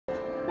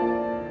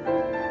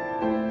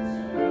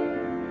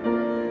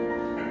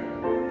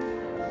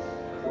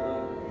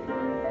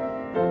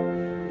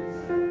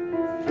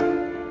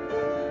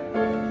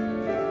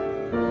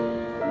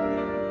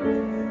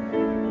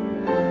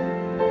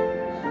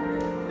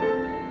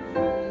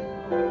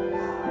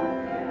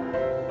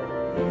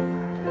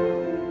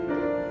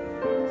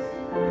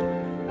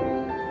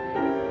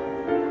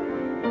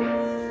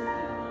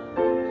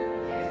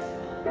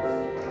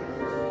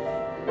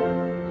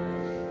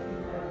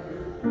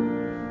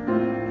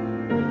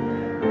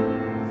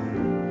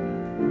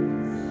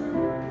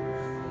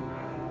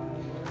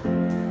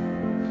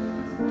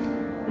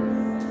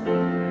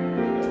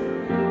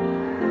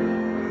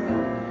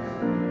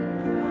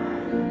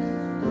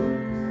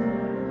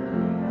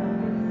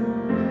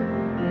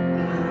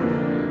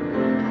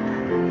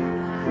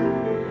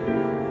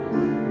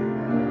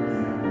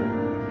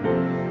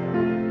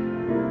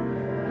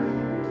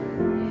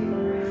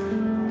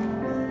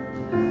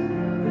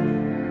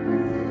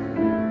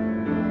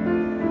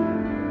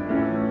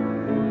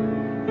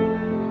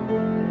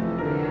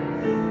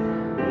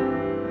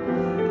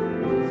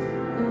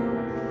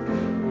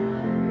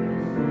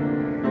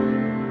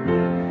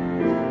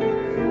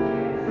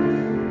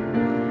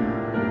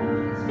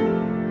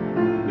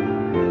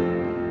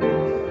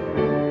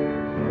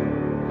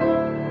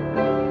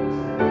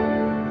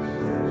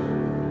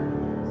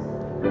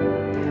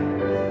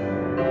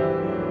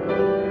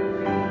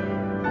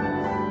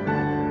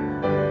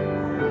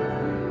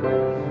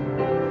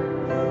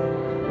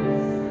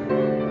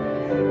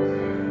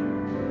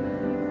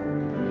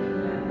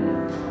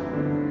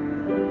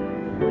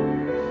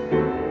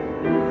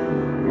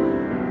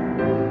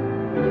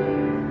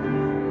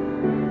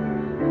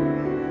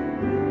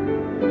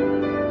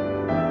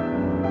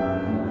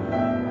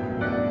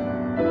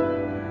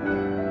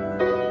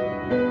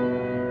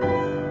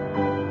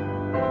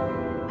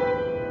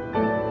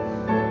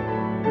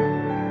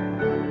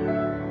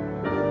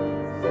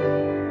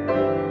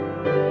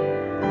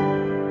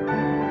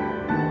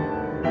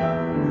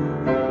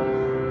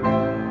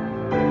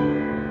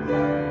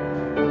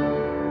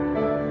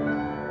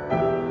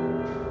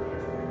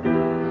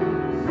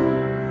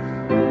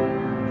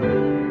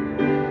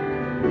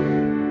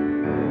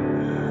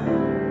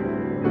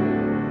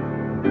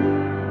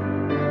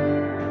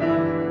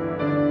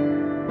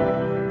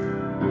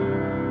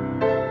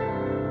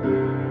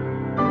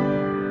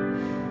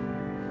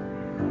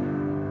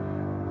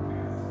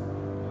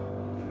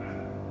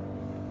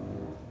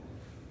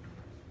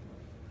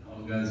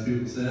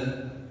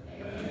said?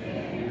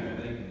 Amen.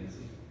 Thank you,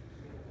 Nancy.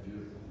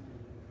 Beautiful.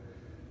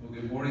 Well,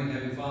 good morning.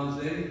 Happy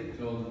Father's Day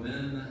to all the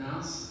men in the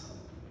house.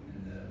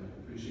 And we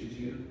appreciate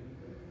you.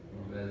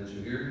 We're glad that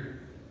you're here.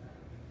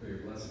 For your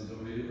blessings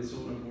over you. Let's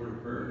open up a word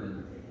of prayer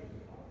and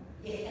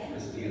then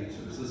let's begin the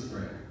service. Let's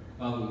pray.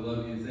 Father, we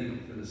love you. Thank you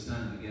for this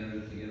time together.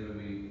 Together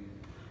we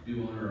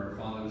do honor our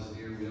fathers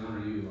here. We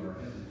honor you, our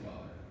Heavenly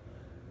Father.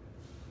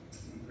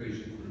 We praise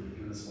you for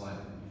giving us life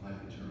and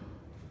life eternal.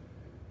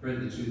 Pray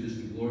that you just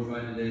be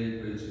glorified today.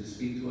 Pray that you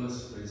speak to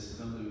us. Pray that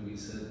something will be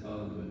said,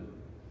 Father, that would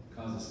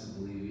cause us to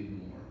believe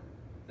even more.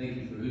 Thank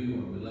you for who you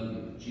are. We love you.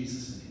 In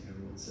Jesus' name,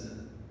 everyone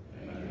said.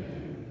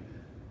 Amen.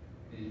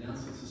 Any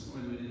announcements this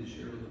morning we need to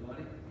share with the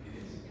body?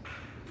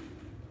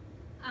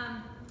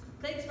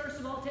 Thanks, first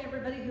of all, to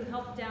everybody who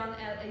helped down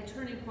at a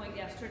Turning Point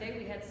yesterday.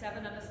 We had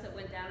 7 of us that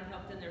went down and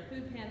helped in their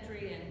food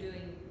pantry and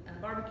doing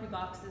barbecue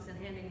boxes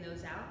and handing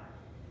those out.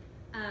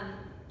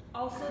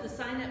 Also, the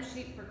sign-up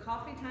sheet for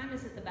coffee time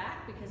is at the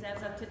back because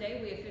as of today,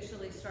 we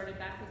officially started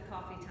back with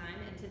coffee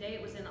time, and today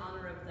it was in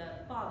honor of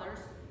the fathers.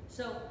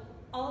 So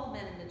all the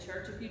men in the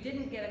church, if you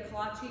didn't get a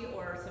kolache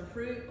or some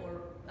fruit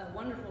or a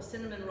wonderful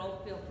cinnamon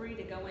roll, feel free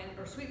to go in,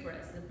 or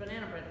sweetbreads. The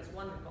banana bread is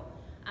wonderful.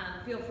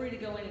 Feel free to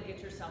go in and get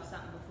yourself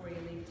something before you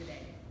leave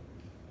today.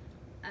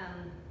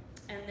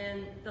 And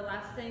then the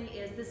last thing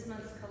is this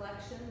month's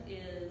collection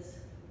is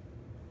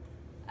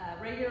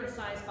regular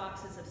size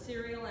boxes of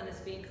cereal, and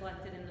it's being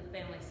collected in the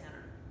Family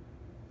Center.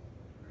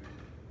 Great.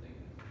 Thank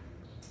you.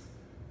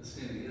 Let's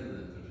stand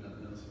together if there's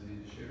nothing else we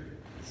need to share.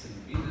 Let's sing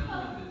Be Thou.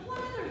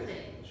 One other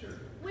thing. Sure.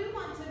 We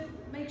want to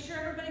make sure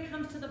everybody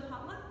comes to the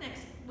potluck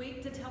next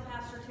week to tell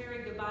Pastor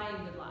Terry goodbye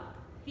and good luck.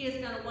 He has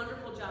done a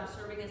wonderful job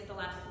serving us the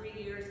last 3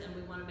 years, and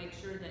we want to make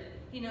sure that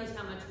he knows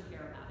how much we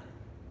care about him.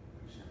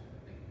 Appreciate it.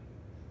 Thank you.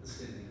 Let's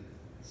stand together.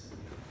 Let's stand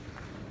together.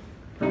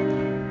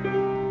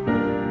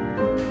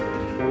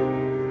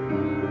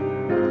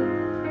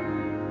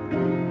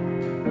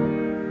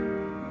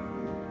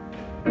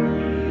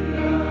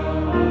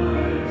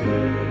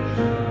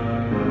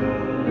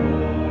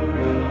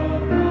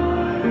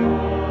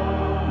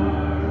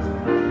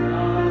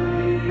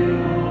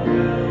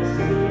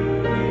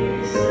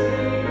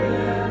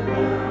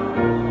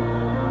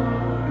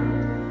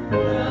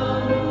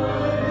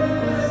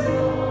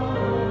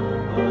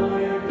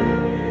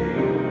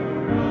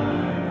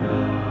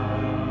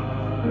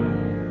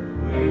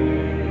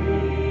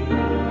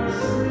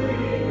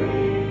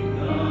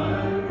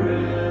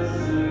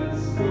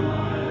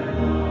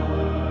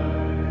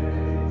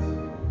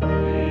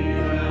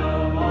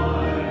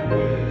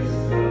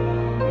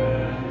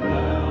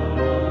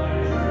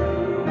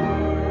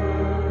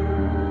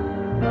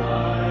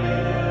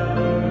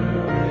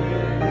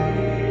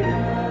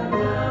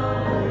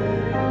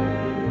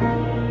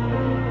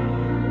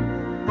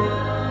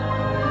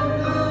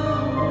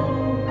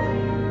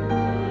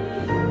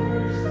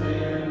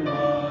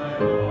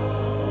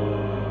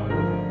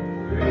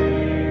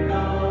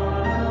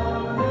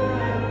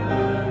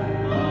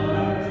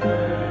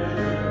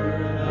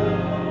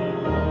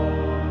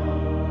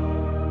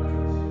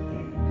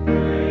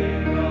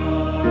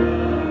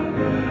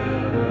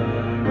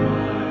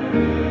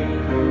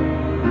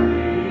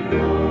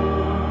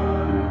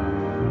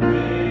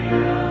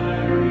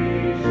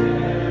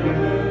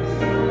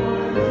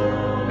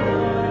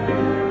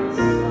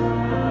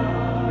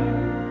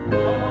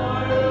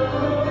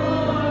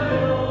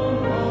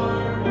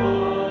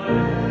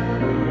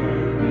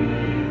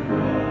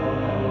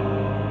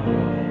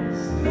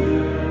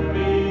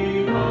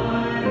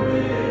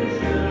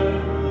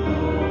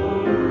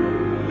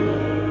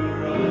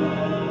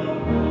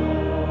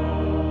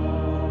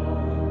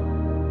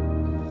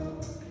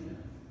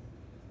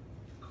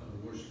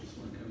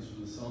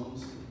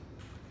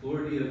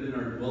 Lord, you have been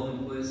our dwelling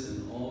place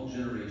in all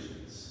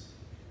generations.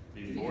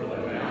 Before the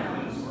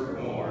mountains were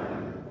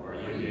born, or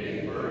you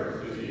gave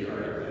birth to the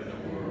earth and the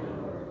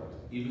world.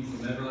 Even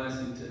from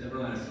everlasting to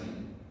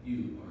everlasting,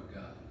 you are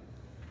God.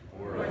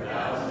 For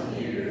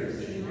 1,000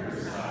 years in your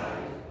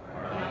sight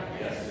are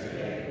like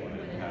yesterday when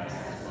it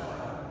passes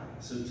by.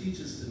 So teach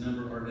us to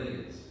number our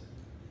days,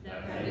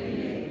 that we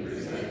may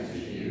present to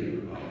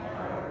you a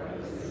heart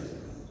of wisdom.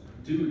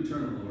 Do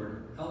return, Lord.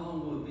 How long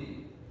will it be?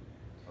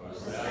 O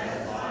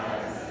satisfy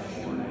us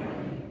this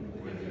morning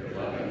with your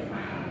loving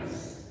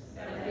kindness,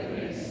 that we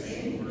may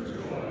sing for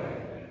joy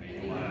and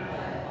be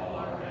glad all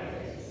our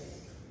days.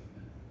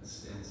 Let's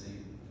stand and sing.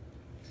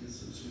 'Tis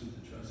so sweet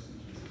to trust in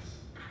Jesus.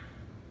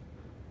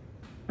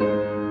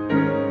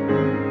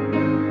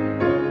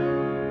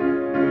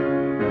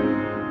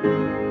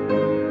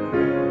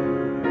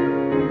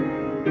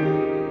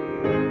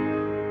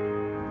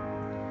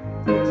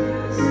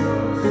 Tis so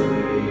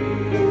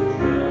sweet to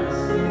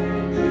trust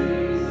in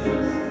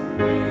Jesus.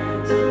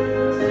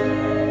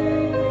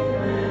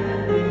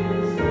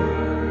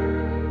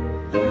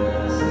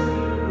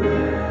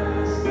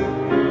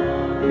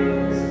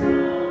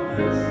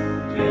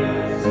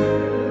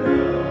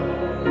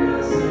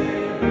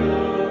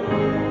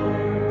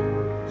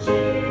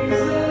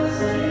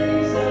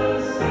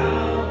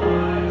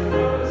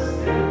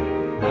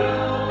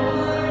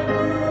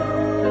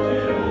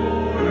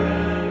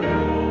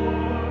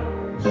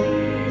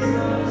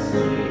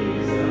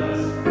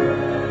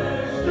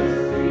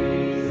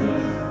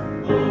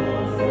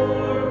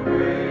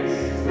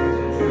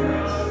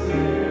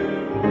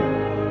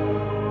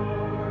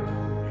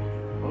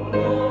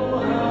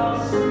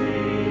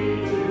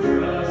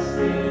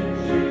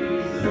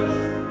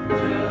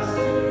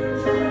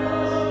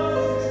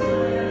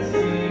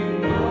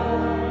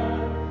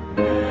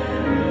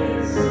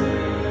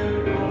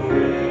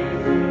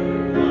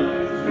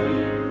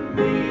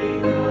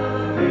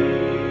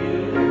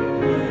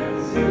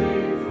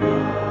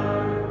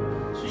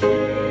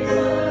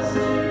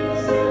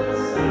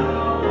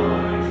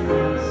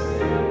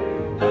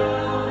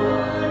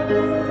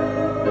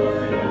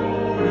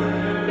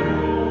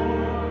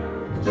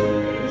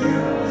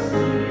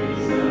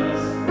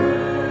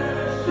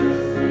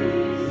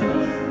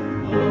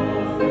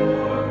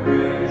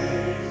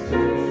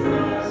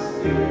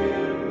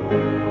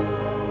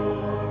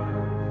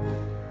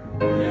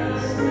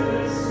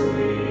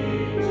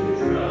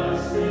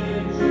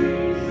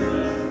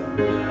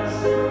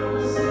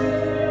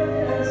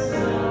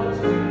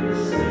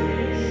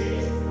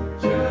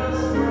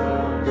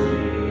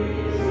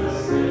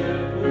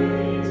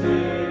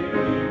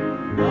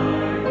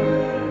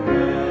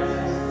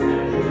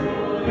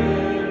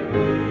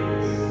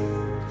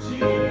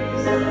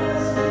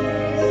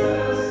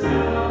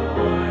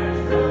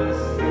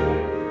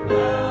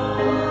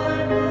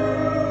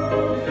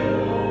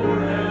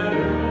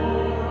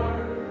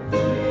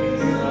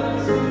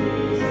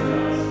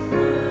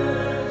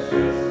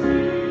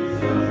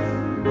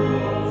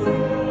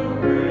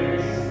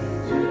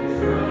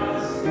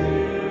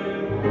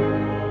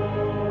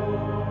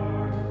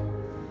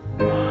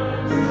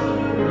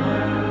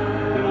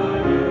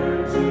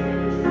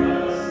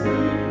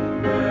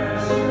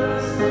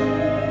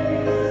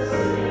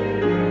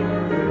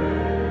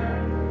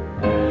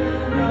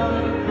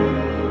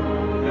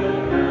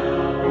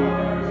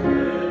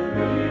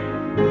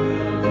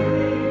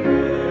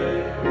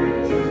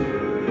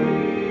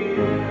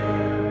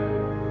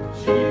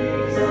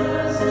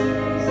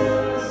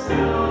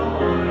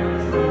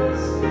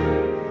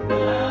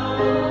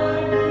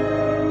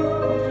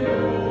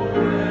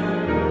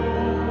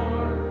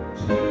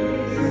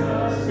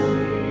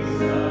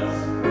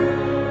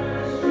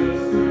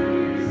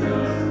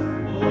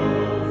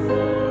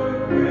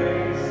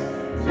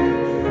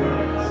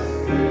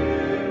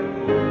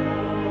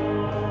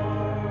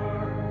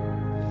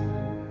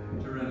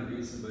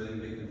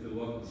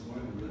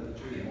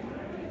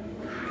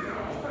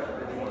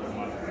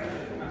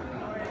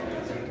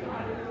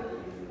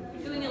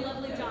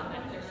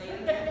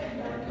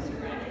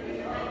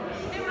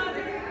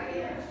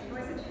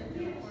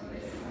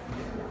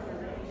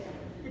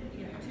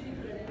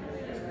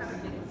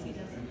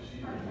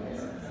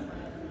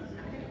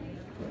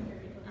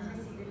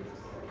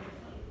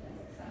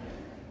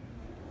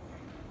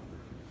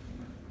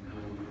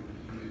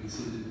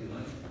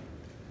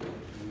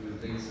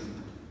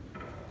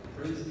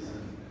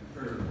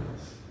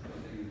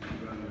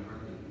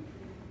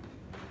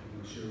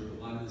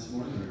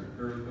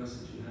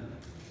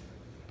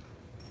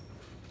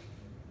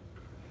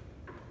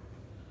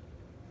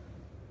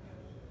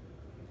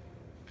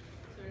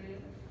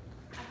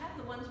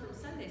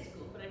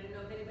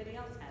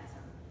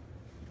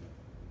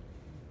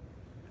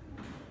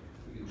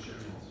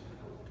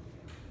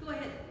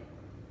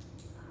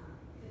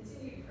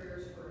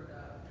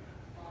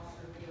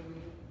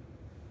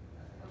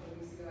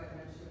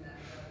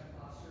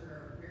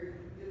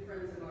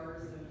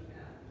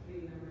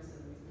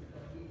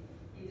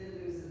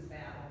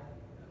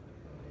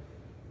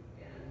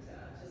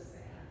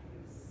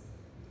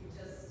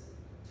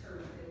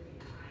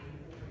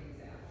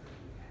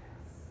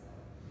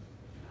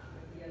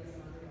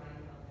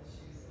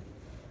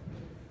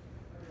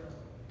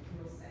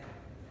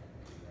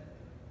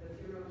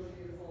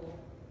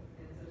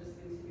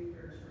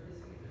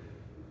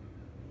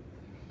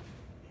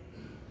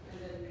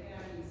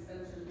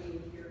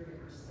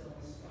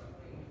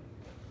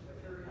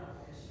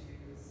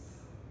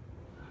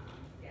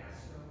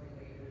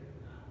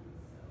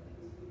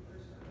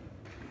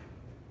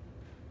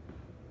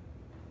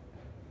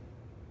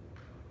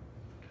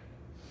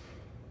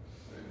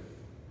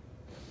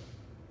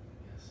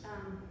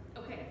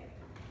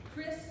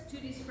 Chris,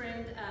 Tootie's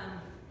friend,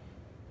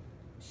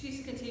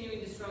 she's continuing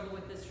to struggle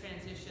with this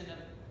transition of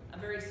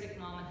a very sick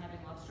mom and having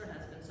lost her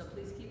husband, so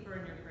please keep her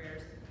in your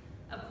prayers.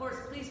 Of course,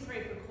 please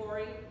pray for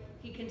Corey.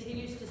 He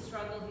continues to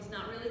struggle. He's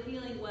not really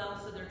feeling well,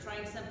 so they're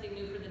trying something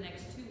new for the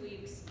next 2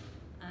 weeks,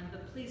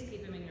 but please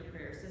keep him in your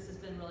prayers. This has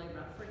been really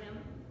rough for him.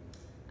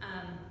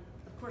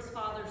 Of course,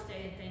 Father's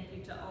Day, and thank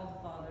you to all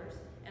the fathers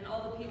and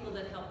all the people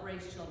that help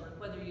raise children,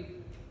 whether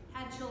you've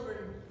had children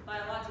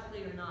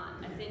biologically or not.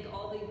 I think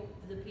all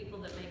the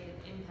people that make an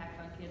impact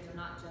on kids are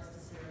not just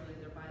necessarily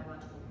their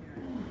biological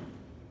parent.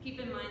 Keep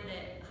in mind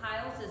that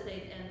Hiles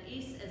and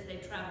East, as they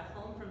travel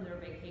home from their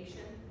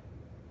vacation,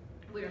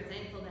 we are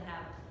thankful to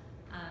have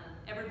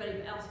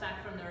everybody else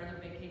back from their other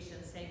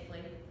vacations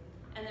safely.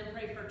 And then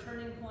pray for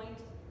Turning Point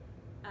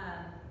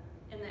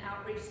and the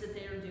outreach that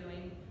they are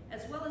doing,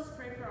 as well as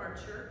pray for our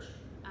church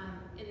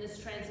in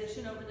this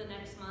transition over the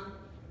next month,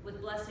 with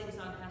blessings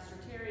on Pastor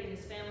Terry and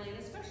his family, and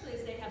especially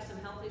as they have some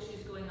health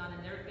issues going on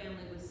in their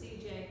family with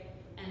CJ,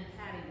 and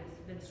Patty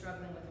has been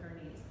struggling with her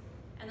knees.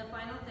 And the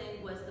final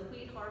thing was the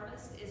wheat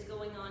harvest is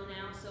going on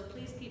now, so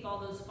please keep all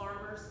those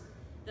farmers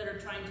that are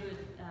trying to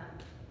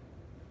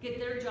get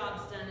their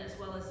jobs done as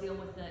well as deal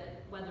with the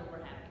weather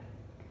we're having.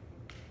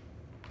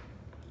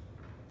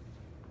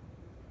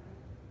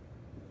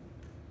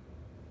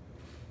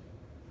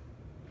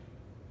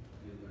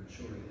 You learned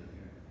short again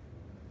here.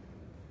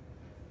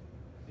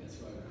 Yes,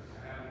 Roger.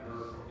 I haven't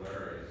heard from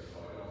Larry, so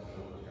I don't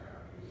know what's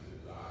happening with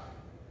his eye.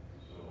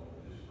 So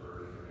just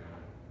prayers for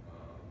him.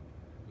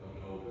 Don't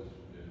know if it's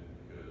been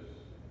because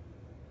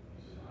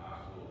he's in the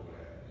hospital, but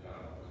he's out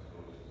on the West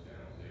Coast in San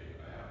Jose.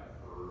 I haven't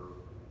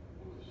heard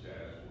what the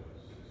status was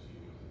since he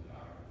was in the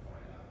doctor to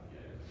find out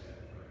yet if he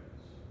had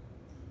trends.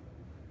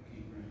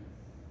 Keep praying.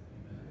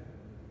 Amen.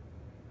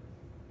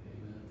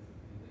 Amen.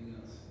 Anything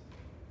else?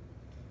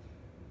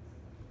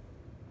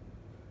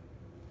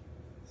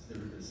 It's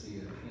different to see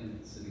a Ken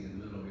sitting in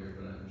the middle here,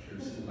 but I'm sure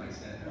Sue likes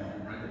that.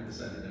 I'm right there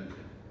beside her, don't you?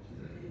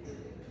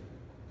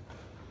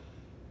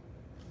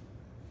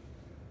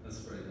 Let's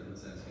pray then.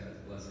 Let's ask God's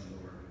blessing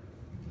over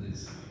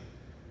please.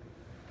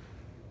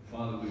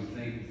 Father, we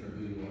thank you for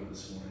who you are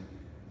this morning.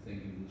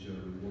 Thank you that you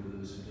are rewarded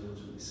those who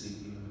diligently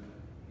seek you.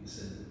 You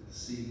said,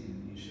 seek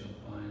and you shall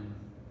find,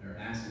 or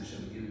ask and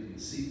shall be given to you.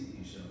 Seek and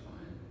you shall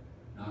find.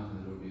 Knock and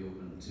the door will be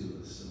open to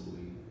us. So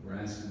we're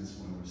asking this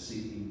morning. We're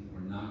seeking.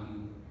 We're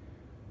knocking.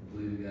 We're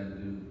believing God to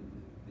do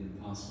the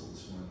impossible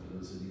this morning for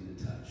those who need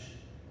a touch.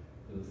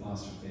 For the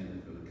foster family,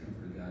 for the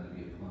comfort of God to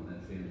be upon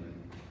that family,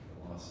 the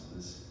loss of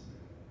this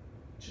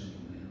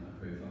gentleman. I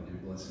pray, Father,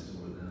 your blessings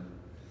over them.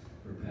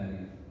 For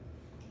Patty,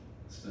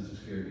 Spencer's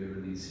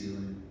caregiver, needs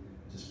healing.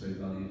 Just pray,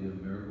 Father, you do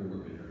a miracle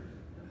work in her.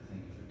 And I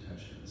thank you for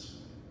touching her this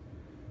morning.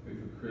 Pray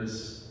for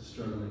Chris,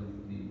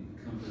 struggling, needing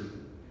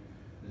comfort.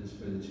 I just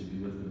pray that you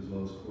be with him as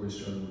well as Corey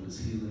struggling with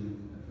his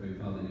healing. I pray,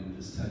 Father, you would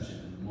just touch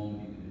him and the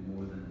moment you can do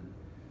more than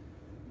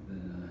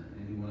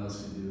anyone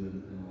else can do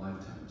in a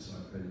lifetime. So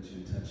I pray that you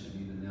would touch him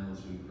even now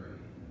as we pray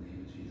in the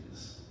name of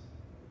Jesus.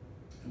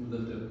 And we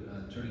lift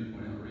up Turning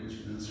Point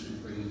Outreach Ministry.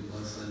 Pray you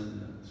bless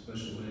them in a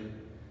special way.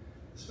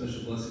 A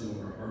special blessing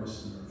over our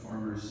harvest and our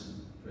farmers.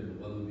 And pray the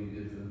weather will be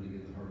good for them to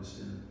get the harvest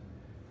in.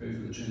 Pray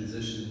for the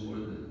transition,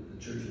 Lord, that the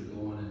church will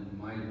go on in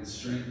might and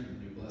strength,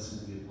 and your blessing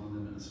will be upon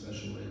them in a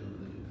special way over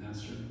the new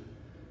pastor.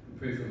 We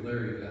pray for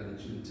Larry, God, that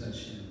you would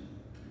touch him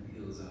and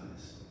heal his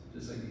eyes.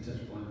 Just like you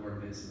touched blind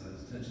Bartimaeus'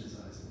 eyes, touch his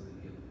eyes, Lord,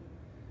 and heal him.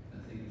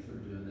 And I thank you for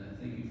doing that.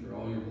 Thank you for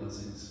all your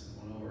blessings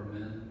on all our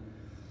men.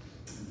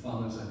 And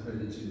fathers, I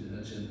pray that you would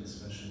touch him in a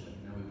special way.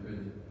 Now we pray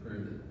the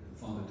prayer that the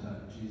Father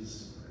taught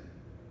Jesus to pray.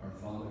 Our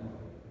Father,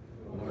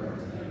 who art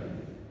in heaven,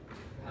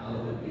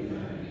 hallowed be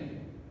thy name.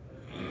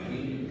 Thy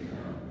kingdom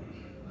come,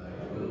 thy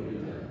will be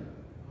done,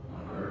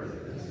 on earth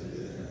as it is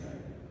in heaven.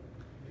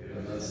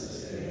 Give us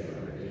this day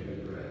our daily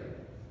bread,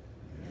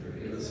 and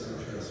forgive us our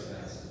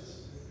trespasses,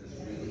 as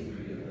we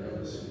forgive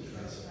those who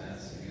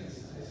trespass against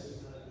us.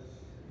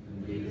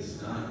 And lead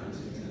us not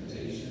into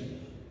temptation,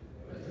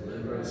 but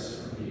deliver us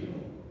from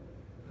evil.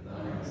 For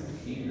thine is the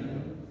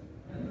kingdom,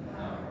 and the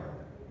power,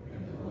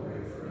 and the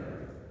glory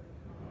forever.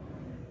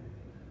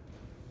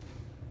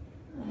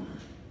 Amen.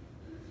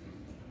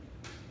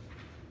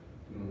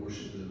 We're going to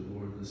worship the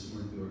Lord this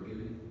morning through our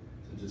giving.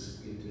 So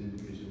just give to him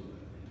because you love him.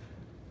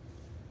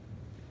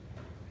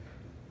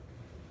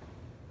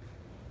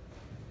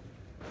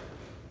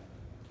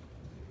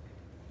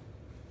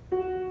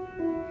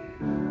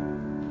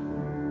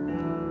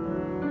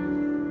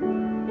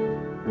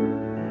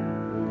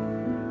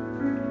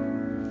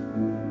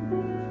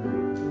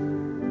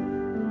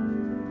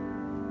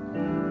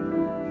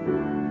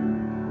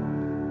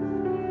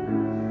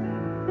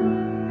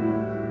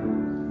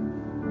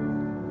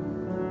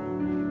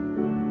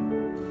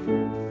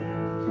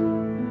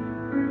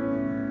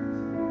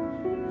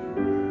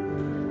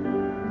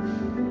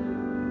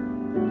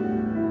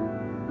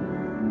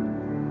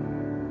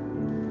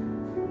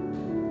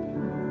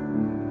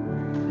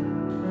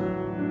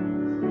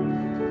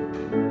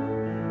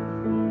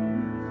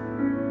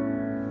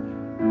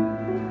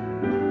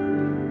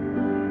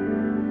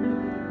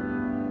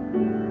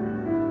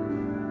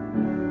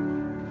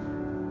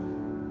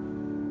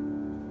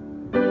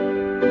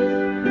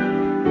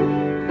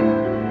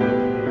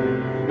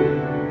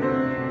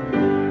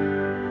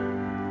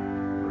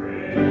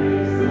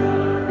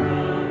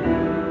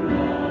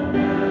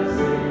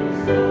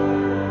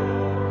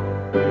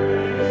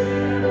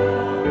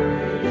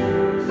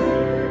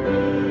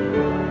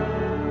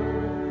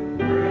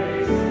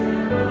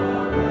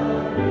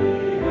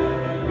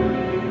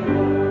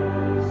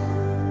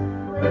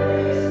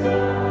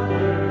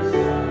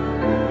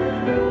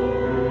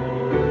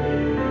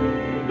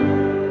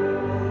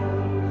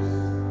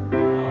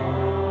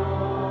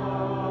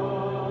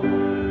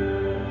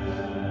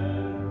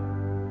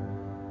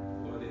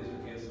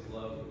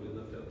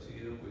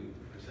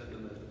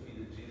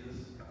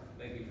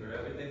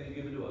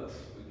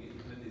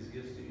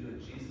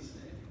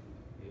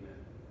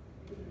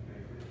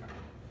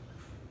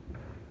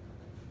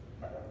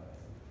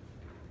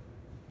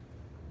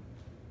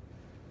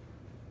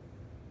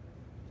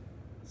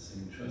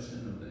 Sing, trust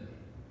and obey.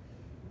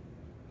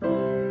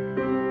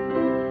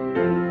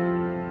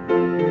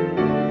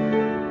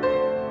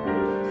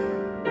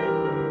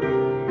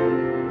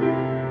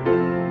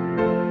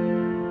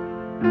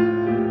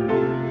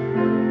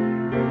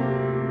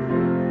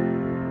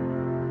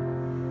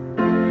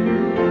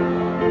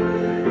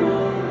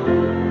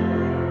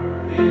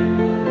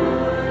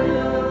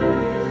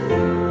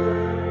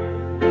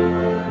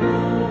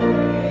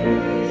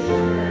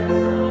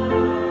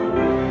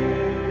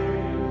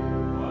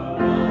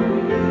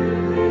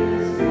 Thank you.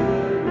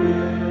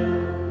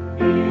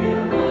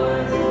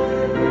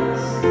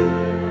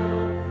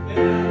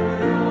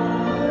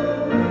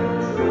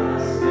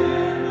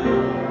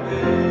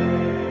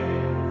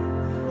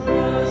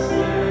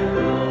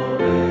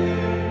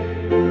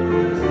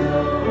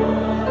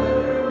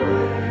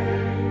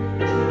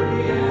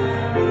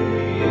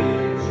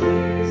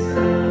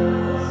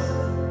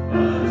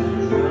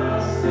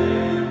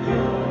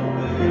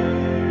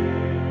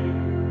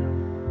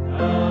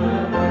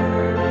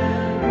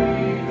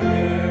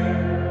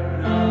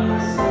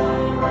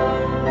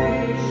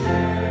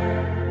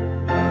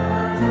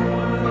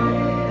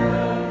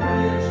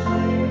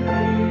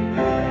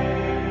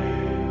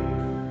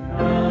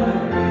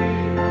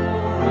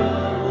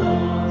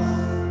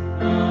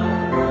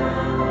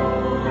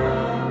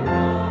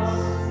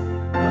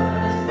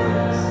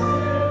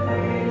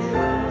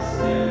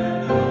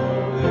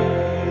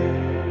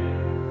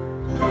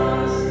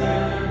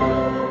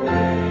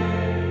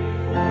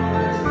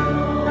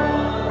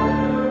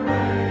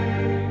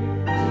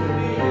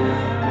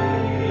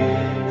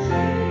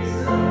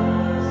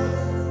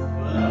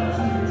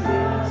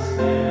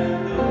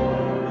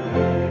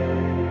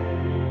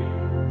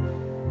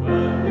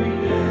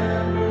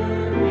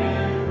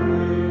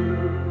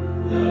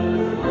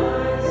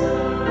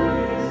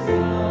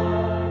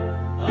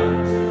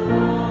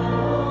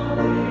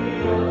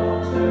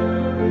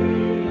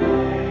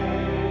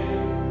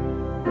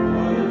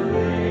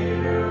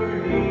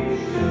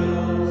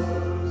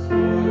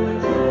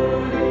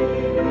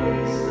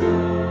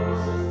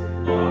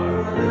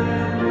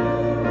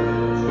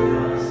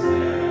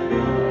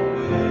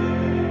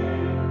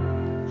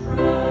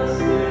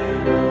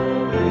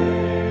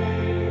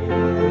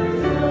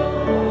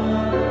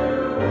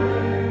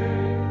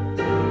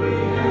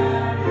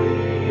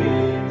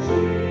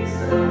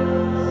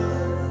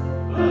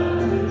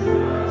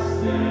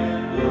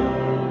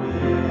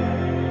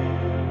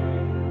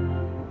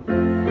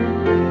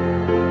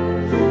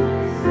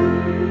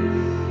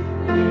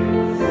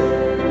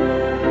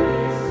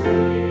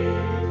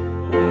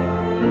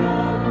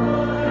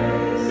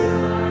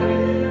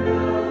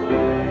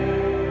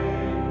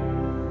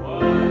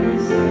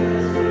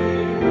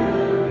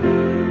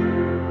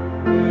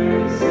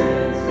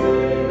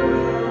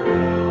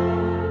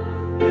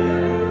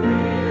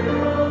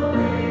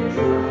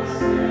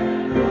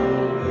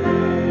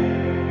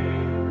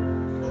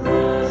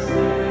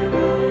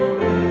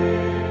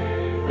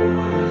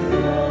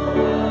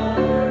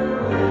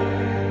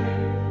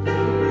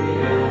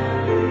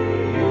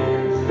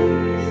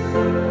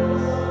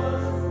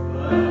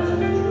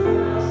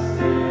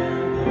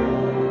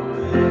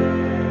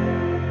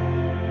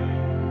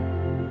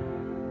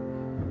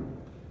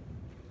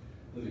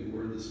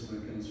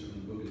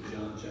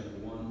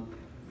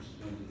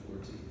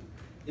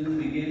 In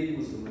the beginning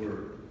was the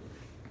Word,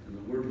 and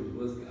the Word was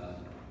with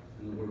God,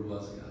 and the Word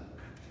was God.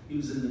 He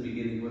was in the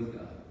beginning with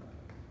God.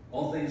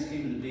 All things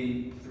came into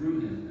being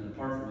through him, and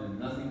apart from him,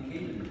 nothing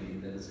came into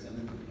being that has come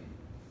into being.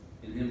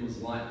 In him was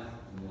life,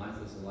 and life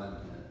was the light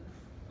of men.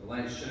 The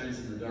light shines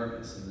in the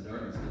darkness, and the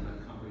darkness did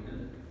not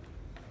comprehend it.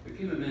 There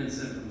came a man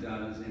sent from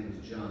God whose name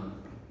was John.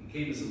 He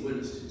came as a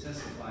witness to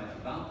testify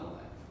about the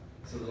light,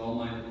 so that all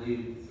might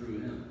believe through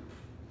him.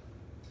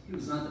 He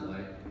was not the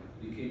light,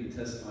 but he came to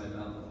testify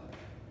about the light.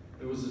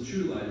 There was a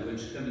true light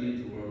which, coming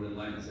into the world,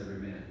 enlightens every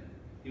man.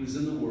 He was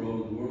in the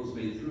world, and the world was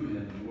made through him,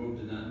 and the world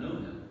did not know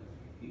him.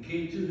 He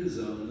came to his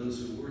own, and those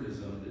who were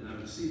his own did not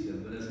receive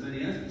him. But as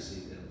many as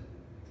received him,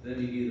 to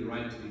them he gave the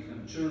right to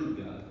become children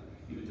of God,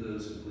 even to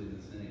those who believe in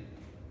his name.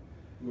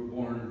 Who were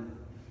born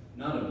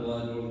not of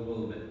blood, nor the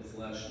will of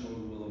flesh, nor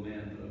the will of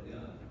man, but of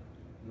God.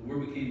 And the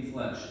Word became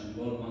flesh and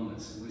dwelt among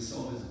us, and we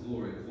saw his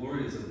glory.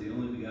 Glory is of the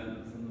only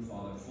begotten from the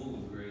Father, full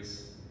of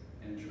grace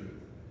and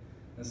truth.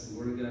 That's the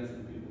word of God for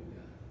the people of God.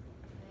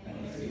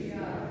 Thanks be to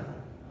God.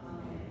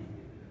 Amen.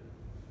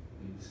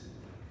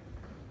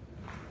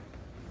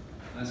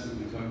 Last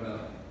week we talked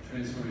about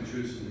transforming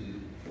truths from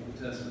the Old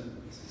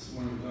Testament. This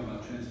morning we're talking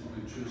about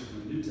transforming truths from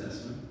the New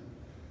Testament.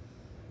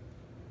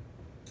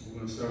 We're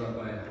going to start off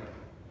by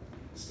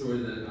a story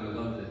that I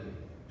love to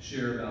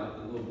share about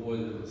the little boy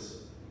that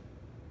was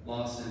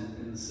lost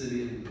in the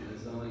city. And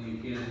as only you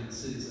can in the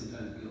city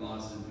sometimes get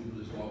lost and people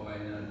just walk by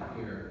and not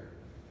care.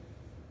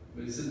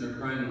 But he's sitting there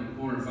crying in the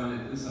corner, and finally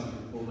a police officer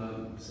pulled up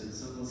and said,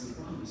 "Son, what's the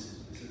problem?" He says,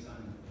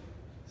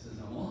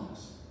 I'm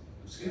lost.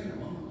 I'm scared.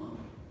 I'm on my mom.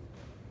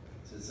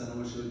 He said, "Son, I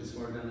want you to look as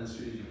far down that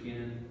street as you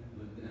can.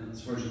 Look down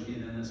as far as you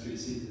can down that street,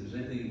 see if there's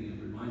anything that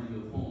can remind you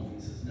of home." He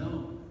says,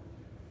 No,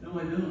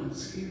 I don't. I'm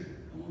scared.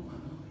 I want my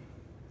mommy."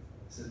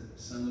 He said,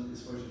 "Son, look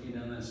as far as you can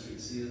down that street.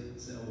 See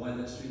how wide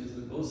that street is.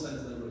 Look both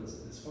sides of that road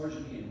as far as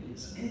you can.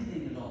 Is there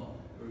anything at all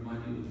that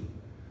remind you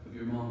of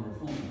your mom or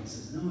of home?" He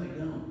says, "No, I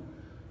don't.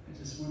 I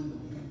just want to go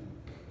home."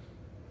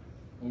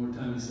 One more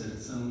time he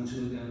said, "Son, I want you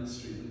to look down the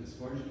street, look as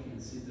far as you can,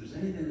 see if there's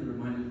anything that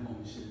reminds you of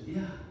home." He said,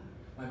 "Yeah."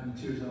 Wiping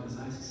tears off his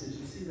eyes, he said,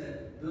 "You see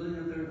that building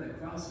up there with that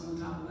cross on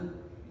the top of it?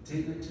 You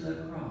take me to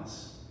that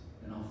cross,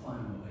 and I'll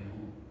find my way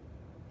home."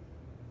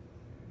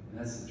 And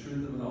that's the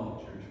truth of it all,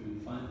 church. When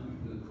we find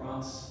the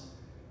cross,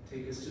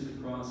 take us to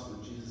the cross.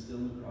 What Jesus did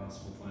on the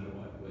cross, we'll find our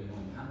way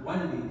home. Why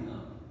did he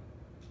come?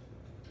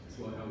 That's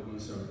how we're going to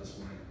start this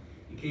morning.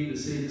 He came to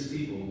save his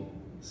people,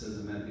 it says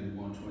in Matthew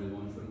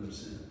 1:21, from their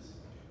sins.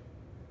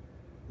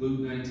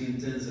 Luke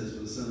 19:10 says, "For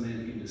the Son of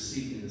Man came to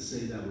seek and to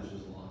save that which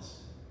was lost."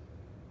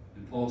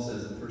 And Paul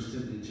says in 1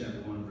 Timothy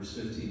chapter 1, verse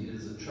 15, "It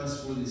is a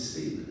trustworthy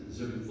statement,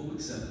 deserving full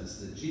acceptance,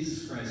 that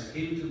Jesus Christ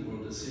came into the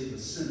world to save the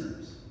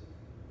sinners,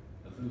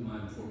 of whom I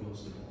am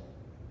foremost of all."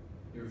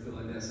 You ever feel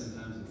like that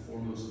sometimes, the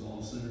foremost of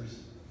all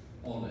sinners?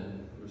 All did.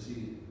 Of course,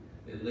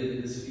 they laid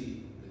at his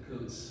feet the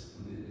coats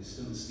when they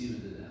stoned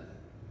Stephen to death.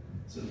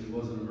 So if he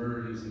wasn't a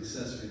murderer, he was an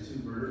accessory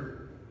to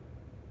murder.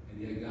 And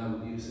yet God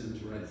would use him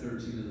to write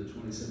 13 of the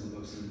 27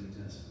 books of the New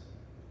Testament.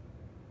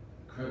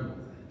 Incredible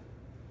thing.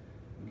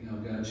 Look how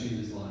God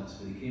changes lives.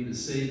 But he came to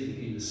save, he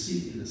came to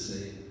seek and to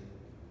save.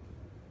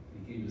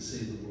 He came to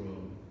save the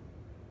world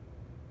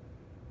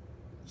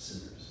of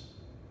sinners.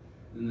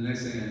 Then the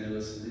next thing I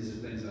noticed, and these are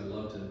things I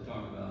love to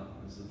talk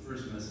about, was the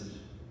first message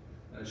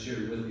that I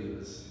shared with you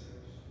is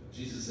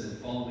Jesus said,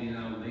 "Follow me and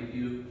I will make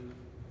you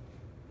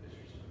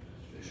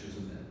fishers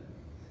of men."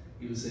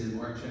 He would say in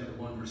Mark chapter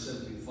 1, verse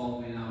 17,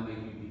 "Follow me and I will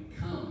make you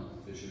become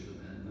fishers of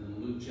men." And then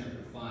in Luke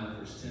chapter 5,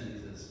 verse 10, he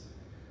says,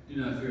 "Do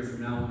not fear,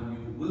 from now on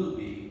you will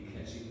be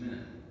catching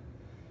men."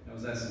 I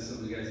was asking some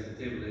of the guys at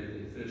the table today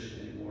if they fish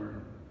anymore,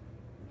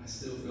 and I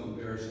still feel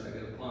embarrassed. I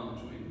got a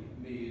pond between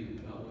me and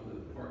about where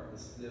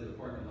the other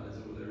parking lot is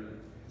over there. And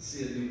I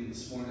see it even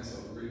this morning. I saw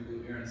a great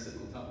blue heron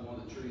sitting on top of one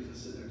of the trees,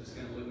 just sitting there, just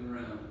kind of looking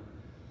around.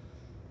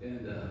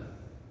 And I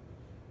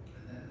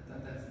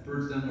thought that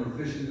bird's done more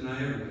fishing than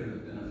I ever could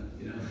have done,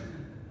 you know.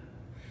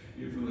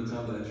 You're from the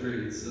top of that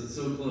tree. It's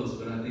so close,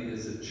 but I think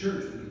as a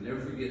church, we can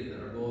never forget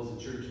that our goal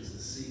as a church is to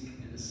seek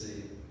and to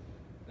save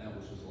that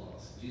which was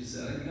lost. Jesus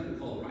said, "I didn't come to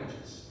call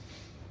righteous,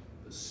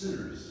 but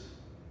sinners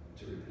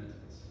to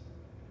repentance."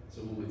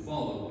 So when we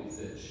follow, we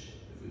fish.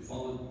 If we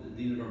follow the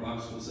dean of our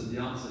Bible school said the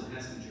opposite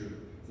has to be true.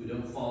 If we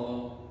don't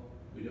follow,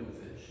 we don't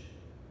fish.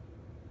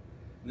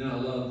 And then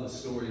I love the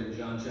story in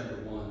John chapter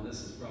 1.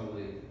 This is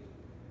probably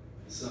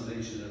the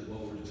summation of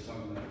what we're just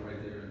talking about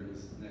right there in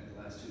those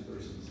last two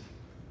verses,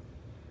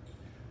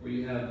 where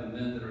you have the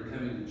men that are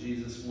coming to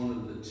Jesus. One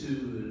of the two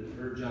who had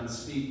heard John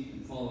speak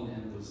and followed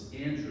him was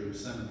Andrew,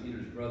 Simon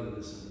Peter's brother.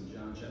 This is in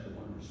John chapter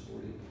 1, verse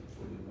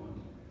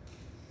 41.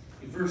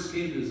 He first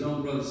came to his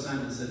own brother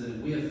Simon and said to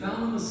him, "We have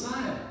found the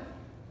Messiah."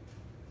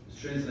 Which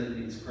translated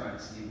means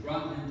Christ. And he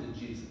brought him to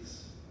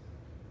Jesus.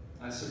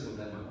 I circled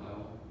that in my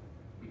Bible.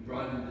 He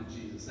brought him to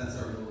Jesus. That's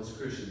our goal as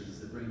Christians, is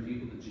to bring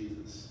people to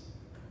Jesus.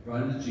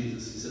 Brought him to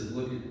Jesus. He said,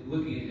 looking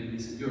at him, he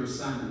said, "You are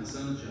Simon, the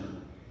son of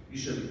John. You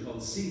shall be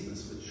called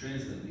Cephas," which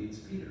translated means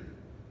Peter.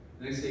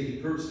 The next day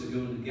he purposed to go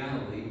into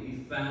Galilee.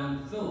 He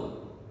found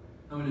Philip,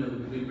 How many know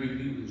we bring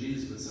people to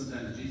Jesus, but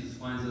sometimes Jesus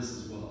finds us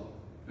as well?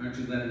 Aren't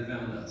you glad he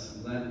found us?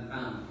 I'm glad he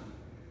found me.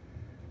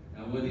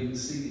 I wasn't even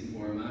seeking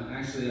for him.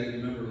 I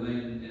can remember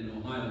laying in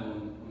Ohio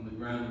on the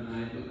ground at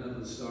night, looking up at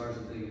the stars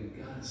and thinking,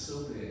 God is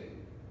so big.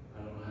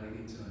 I don't know how to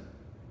get to him.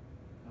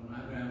 I don't know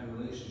how to have a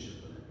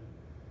relationship with him.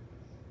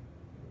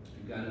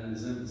 And God in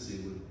his infancy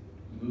would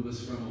move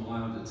us from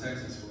Ohio to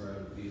Texas, where I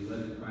would be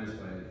led to Christ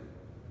by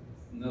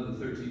another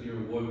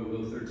 13-year-old boy. We were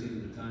both 13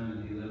 at the time,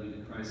 and he led me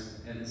to Christ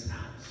at his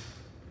house.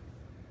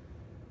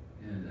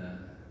 And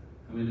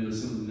how many know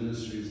some of the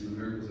ministries and the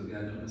miracles of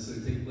God don't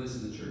necessarily take place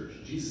in the church?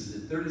 Jesus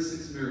did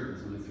 36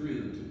 miracles, only 3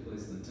 of them took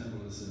place in the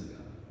temple or the synagogue.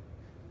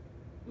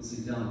 What's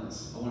he telling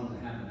us? I want it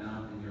to happen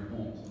out in your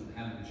homes. I want it to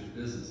happen at your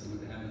business. I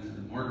want it to happen in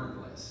the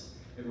marketplace.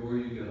 Everywhere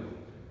you go,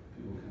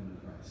 people come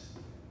to Christ.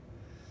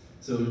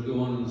 So we go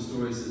on in the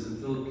story. It says, and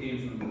Philip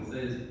came from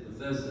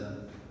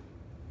Bethesda.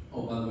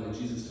 Oh, by the way,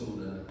 Jesus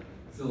told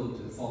Philip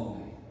to follow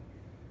me.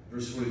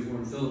 Verse 44,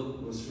 and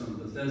Philip was from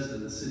Bethesda,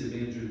 the city of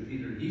Andrew and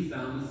Peter, and he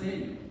found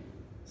Nathanael.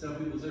 Some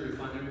people say, I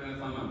find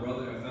my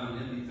brother, I found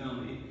him, he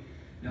found me.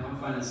 Now I'm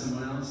finding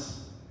someone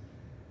else.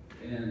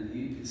 And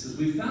he says,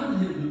 we found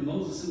him who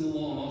Moses in the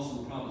law and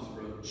also the prophets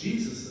wrote,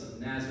 Jesus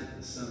of Nazareth,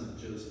 the son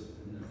of Joseph.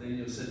 And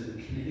Nathanael said to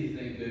him, can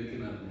anything good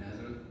come out of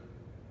Nazareth?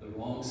 The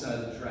wrong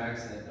side of the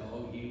tracks, that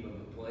dog heap of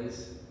a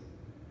place.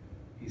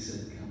 He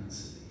said, come and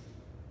see.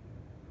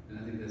 And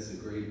I think that's a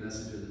great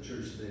message of the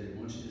church today.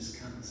 Why don't you just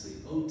come and see?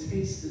 Oh,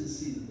 taste and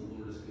see that the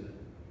Lord is good.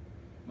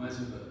 Reminds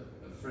me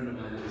of a friend of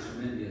mine that was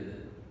from India that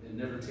had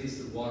never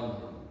tasted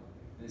watermelon.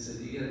 And he said,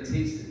 you got to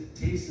taste it.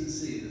 Taste and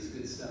see this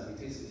good stuff.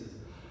 He tasted it. He says,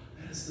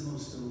 that is the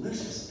most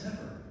delicious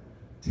ever.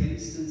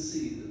 Taste and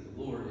see that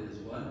the Lord is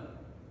what?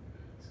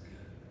 He's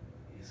good.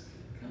 He is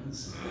good. Come and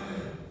see.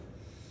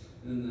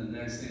 And then the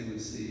next thing we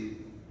see,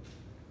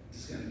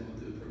 just kind of going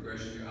through the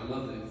progression here. I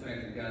love the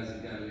fact that God is a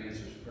God who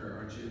answers prayer,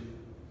 aren't you?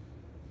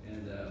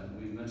 And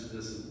we mentioned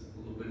this a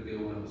little bit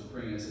ago when I was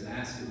praying. I said,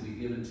 ask, it will be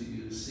given to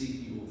you.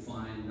 Seek, you will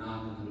find.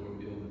 Knock, and the door will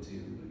be open to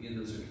you. Again,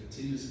 those are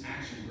continuous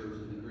action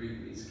verbs in the Greek.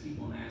 It means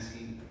keep on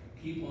asking,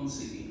 keep on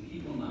seeking,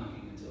 keep on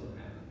knocking until it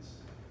happens.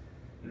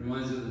 It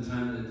reminds me of the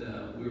time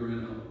that we were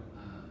in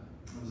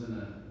I was in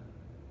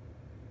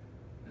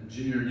a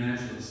junior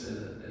naturalist at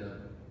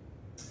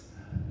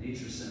a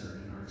nature center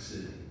in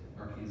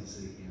Arkansas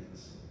City,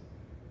 Kansas.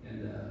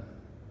 And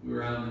we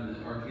were out in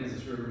the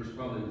Arkansas River. It was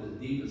probably the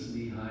deepest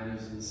knee-high. It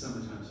was in the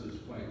summertime, so it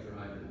was quite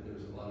dry, but there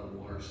was a lot of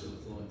water still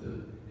flowing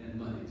through it,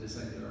 and muddy, just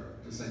like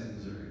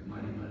Missouri,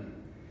 mighty muddy.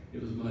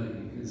 It was muddy,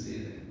 you couldn't see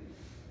anything.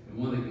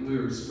 And we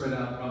were spread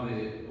out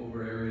probably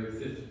over an area of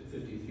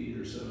 50 feet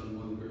or so, and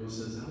one of the girls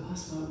says, I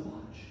lost my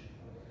watch.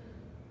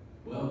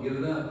 Well, give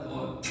it up,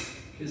 Claude.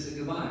 Kiss it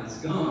goodbye. It's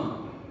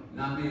gone.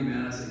 Not me,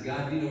 man. I said,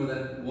 God, do you know where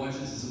that watch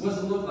is? He said, what's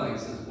it look like? It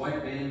says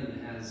white band,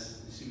 and it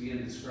has, she began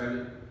to describe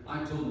it.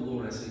 I told the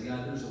Lord, I said,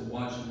 God, there's a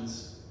watch in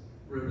this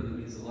river that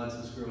means the lights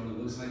of this girl, and it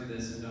looks like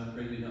this, and God,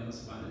 pray you help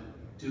us find it.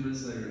 2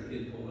 minutes later, a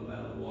kid pulled up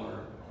out of the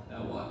water,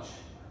 that watch.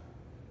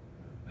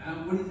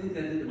 What do you think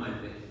that did to my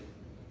faith?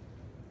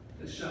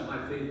 That shot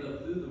my faith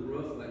up through the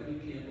roof like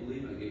you can't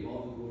believe. I gave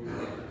all the glory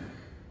to God.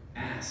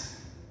 Ask,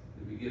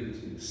 it will be given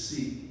to you.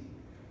 Seek,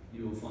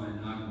 you will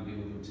find. Knock, and be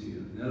open to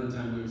you. Another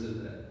time we was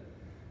at that,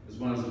 it was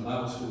when I was in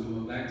Bible school. We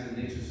went back to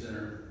the nature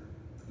center.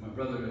 My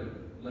brother had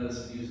let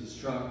us use his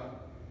truck.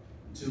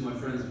 And 2 of my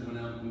friends went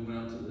out. We went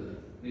out to the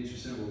nature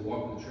center. We were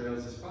walking the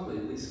trails. It's probably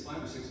at least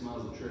 5 or 6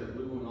 miles of trails.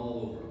 We went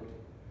all over them.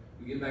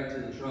 We get back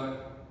to the truck,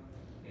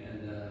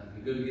 and I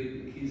go to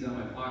get the keys out of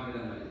my pocket,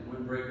 and my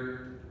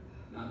windbreaker,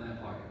 not in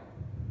that pocket.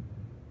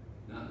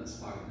 Not in this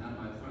pocket, not in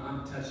my front.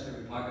 I'm touching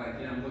every pocket I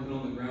can. I'm looking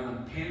on the ground.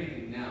 I'm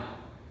panicking now.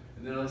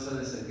 And then all of a sudden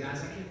I said,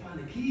 guys, I can't find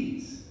the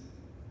keys.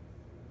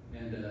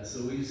 And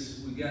so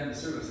we got in the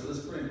service. So let's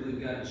pray and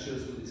believe God to show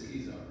us where these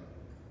keys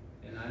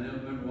are. And I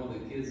remember one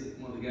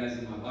of the guys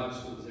in my Bible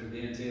school was there.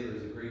 Dan Taylor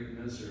is a great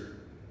minister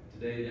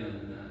today down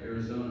in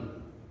Arizona.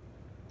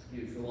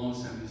 For the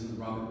longest time he was in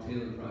the Robert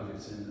Taylor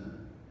projects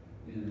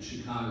in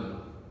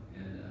Chicago.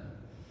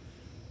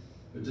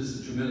 But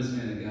just a tremendous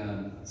man of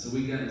God. So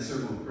we got in a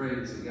circle and prayed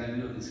and said, God, you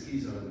know what these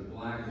keys are? They're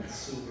black with a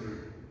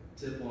silver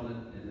tip on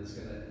it, and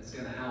it's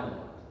got an owl on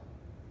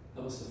it.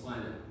 Help us to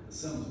find it. The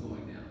sun was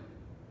going down.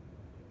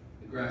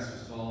 The grass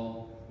was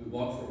tall. We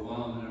walked for a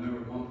while, and then I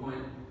remember at one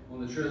point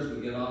on the trails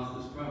we get off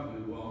this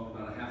property, we walked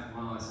about a half a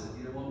mile. I said,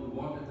 you know what? We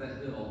walked up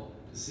that hill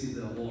to see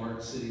the whole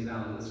Ark City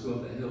Valley. Let's go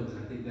up that hill because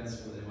I think that's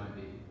where they might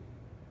be.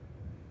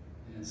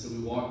 And so we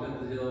walked up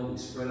the hill, we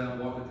spread out,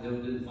 walked up the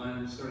hill, didn't find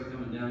them, started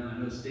coming down, and I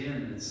noticed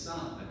Dan had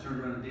stopped. I turned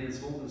around and Dan's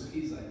holding his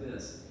keys like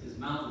this. His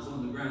mouth was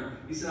on the ground.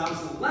 He said, I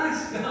was the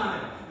last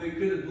guy that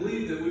could have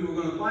believed that we were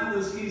going to find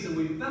those keys, and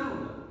we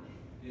found them.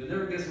 You'll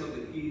never guess what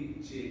the key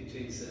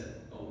chain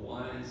said. A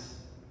wise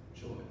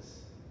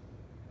choice.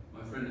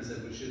 My friend had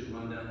said we shouldn't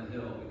run down the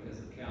hill because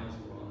the cows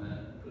were on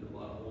that, put a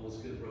lot of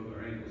holes, could have broke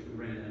our ankles. We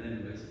ran down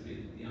anyways,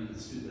 being young and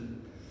stupid.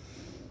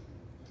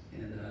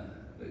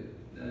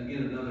 And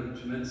again, another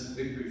tremendous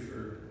victory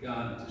for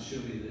God to show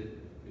me that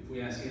if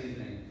we ask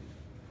anything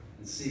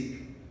and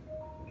seek,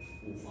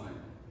 we'll find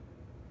it.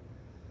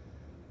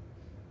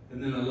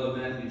 And then I love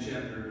Matthew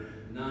chapter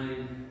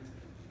 9.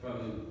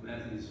 Probably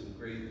Matthew's a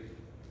great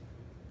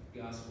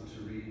gospel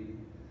to read.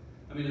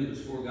 I mean,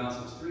 there's 4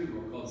 gospels, 3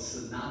 were called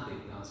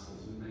synoptic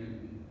gospels,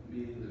 meaning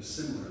they're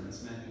similar. And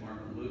that's Matthew,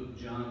 Mark, and Luke.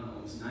 John,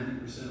 almost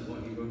 90% of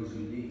what he wrote is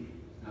unique.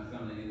 Not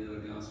found in any of the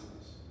other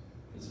gospels.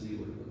 That's a neat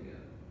way to look at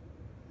it.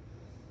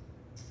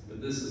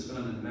 But this is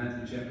found in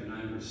Matthew chapter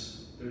 9,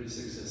 verse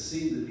 36. Says,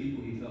 seeing the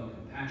people, he felt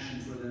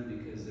compassion for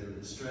them because they were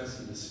distressed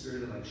and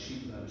dispirited like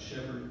sheep without a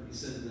shepherd. He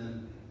said to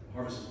them, the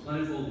harvest is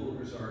plentiful, the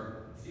workers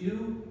are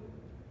few.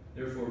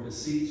 Therefore,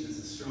 beseech is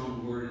a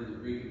strong word in the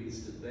Greek. It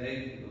means to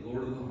beg the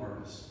Lord of the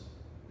harvest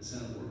to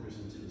send workers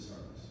into his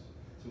harvest.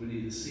 So we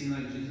need to see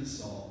like Jesus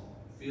saw,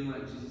 feel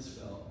like Jesus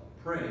felt,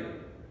 pray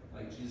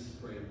like Jesus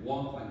prayed,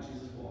 walk like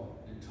Jesus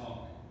walked, and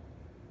talk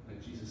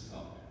like Jesus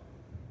talked.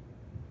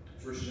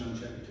 1 John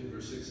chapter 2,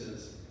 verse 6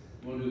 says,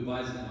 one who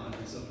abides in him ought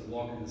himself to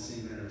walk in the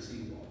same manner as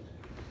he walked.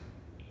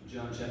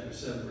 John chapter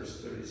 7,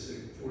 verse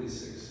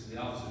 46, the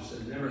officer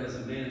said, never has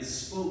a man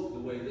spoke the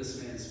way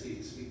this man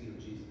speaks, speaking of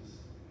Jesus.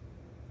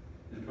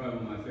 And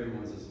probably one of my favorite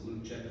ones is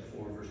Luke chapter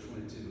 4, verse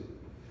 22.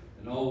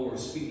 And all were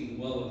speaking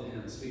well of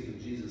him, speaking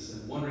of Jesus,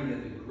 and wondering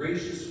at the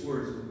gracious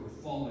words that were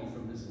falling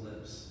from his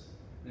lips.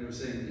 And they were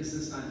saying, is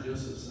this not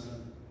Joseph's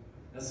son?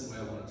 That's the way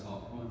I want to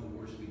talk. I want the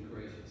words to be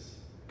gracious.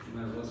 No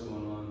matter what's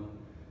going on,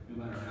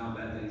 no matter how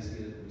bad things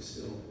get, we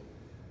still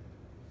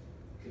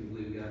can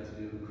believe God to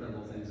do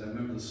incredible things. I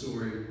remember the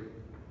story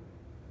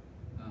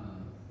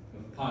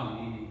of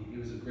Paganini. He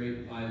was a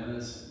great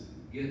violinist,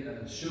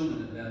 a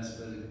showman at best,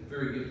 but a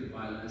very gifted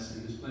violinist.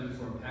 And he was playing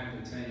for a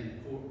packed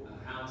Italian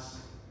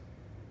house.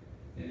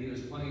 And he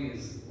was playing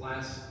his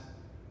last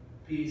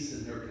piece,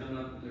 and they were coming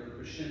up, they were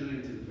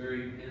crescendoing to the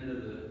very end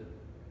of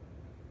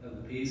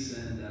the piece,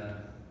 and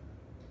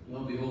lo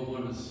and behold,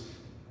 one of his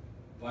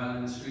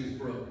violin strings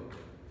broke.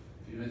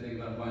 If you know anything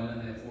about a violin,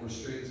 they have 4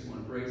 strings.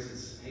 One breaks,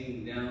 it's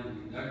hanging down, the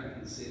conductor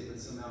can see it, but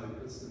somehow he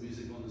puts the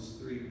music on those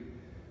 3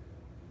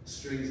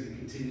 strings and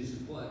continues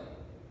to play.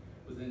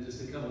 Within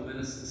just a couple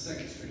minutes, the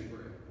 2nd string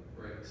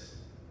breaks.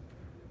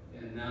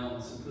 And now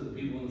some of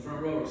the people in the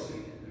front row are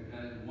singing. They're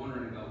kind of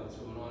wondering about what's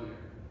going on here.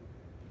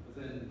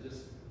 Within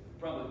just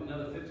probably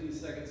another 15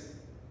 seconds,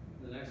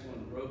 the next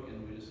one broke,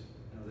 and we just,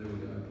 oh, there we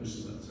go, I pushed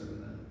the button, sorry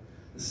about that.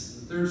 This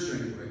is the 3rd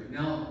string break.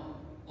 Now,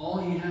 all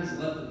he has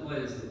left to play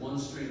is the 1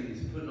 string, and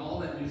he's putting all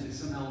that music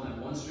somehow on that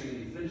 1 string, and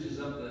he finishes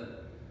up the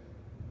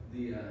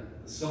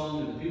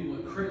song, and the people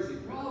went crazy,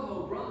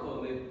 bravo,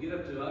 bravo, and they get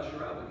up to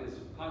usher out because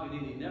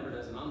Paganini never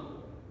does an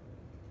encore.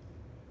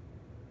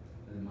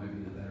 And it might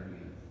be the better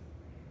again.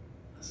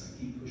 As I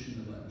keep pushing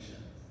the button shut.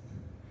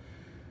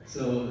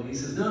 So he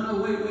says,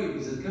 no, wait.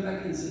 He said, come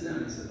back in and sit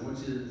down. He said, I want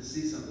you to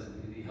see something.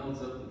 And he holds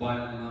up the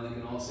violin, and now they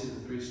can all see the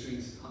 3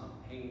 strings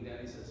hanging down.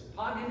 He says,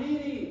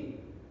 Paganini!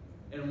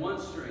 And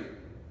 1 string.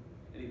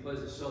 And he plays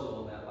a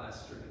solo on that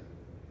last string.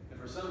 And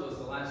for some of us,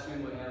 the last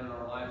string we have in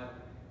our life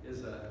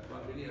is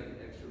Roger, do you have an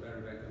extra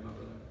battery back there, my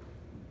brother?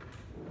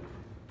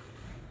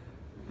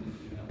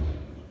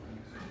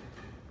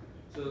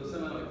 So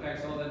somehow it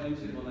packs all that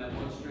music on that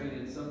 1 string,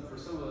 and for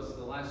some of us,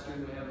 the last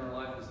string we have in our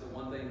life is the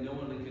one thing no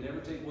one can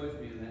ever take away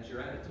from you, and that's your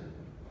attitude.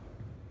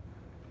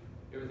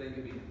 Everything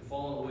can be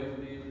falling away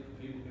from you.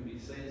 People can be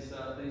saying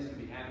stuff. Things can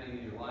be happening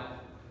in your life.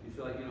 You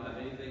feel like you don't have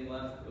anything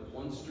left, but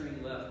 1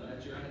 string left, and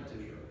that's your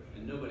attitude.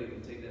 And nobody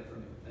can take that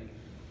from you. Thank you.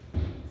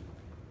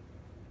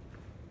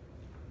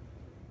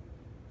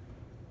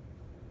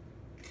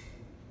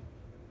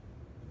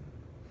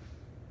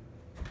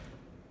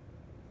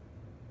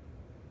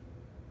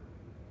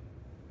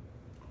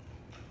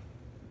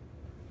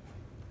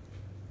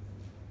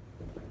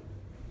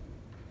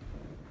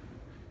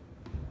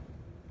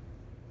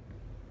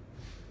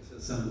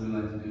 This is something we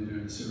like to do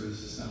during the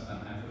service. It's not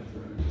about halfway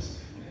through.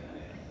 Just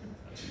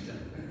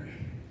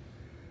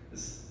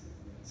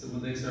So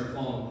when things start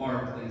falling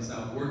apart, things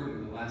stop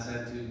working, the last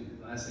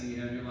attitude, the last thing you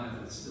have in your life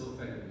that's still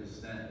effective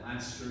is that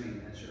last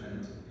string, that's your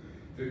attitude.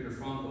 Viktor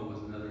Frankl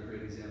was another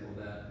great example of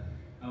that.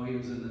 How he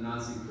was in the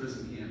Nazi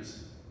prison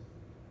camps.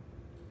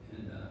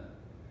 And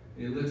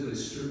they literally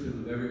stripped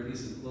him of every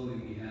piece of clothing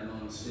he had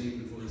on stage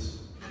before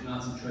this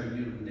Nazi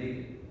tribunal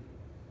naked.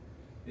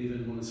 They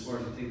even went as far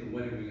as to take the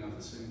wedding ring off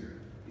his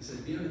finger. He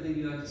said, do you have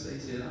anything you'd like to say? He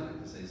said, I'd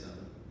like to say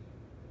something.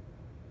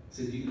 He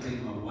said, you can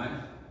take my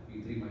wife,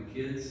 you can take my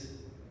kids,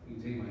 you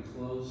can take my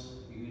clothes,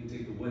 you can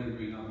take the wedding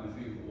ring off my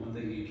finger, but one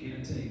thing you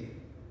can't take,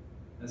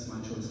 that's my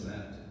choice of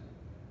attitude.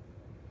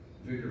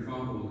 Viktor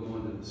Frankl will go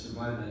on to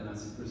survive that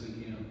Nazi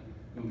prison camp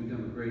and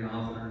become a great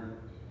author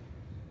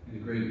and a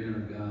great man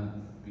of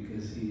God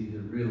because he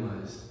had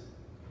realized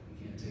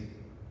you can't take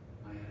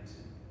my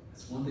attitude.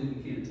 That's one thing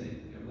you can't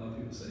take. You have a lot of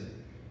people say,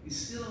 he's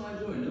stealing my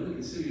joy. Nobody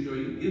can steal your joy.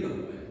 You can give it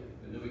away,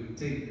 but nobody can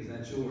take it because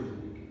that's yours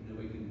and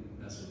nobody can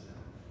mess with that.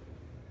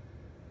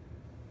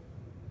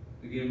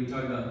 Again, we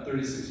talked about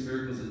 36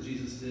 miracles that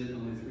Jesus did,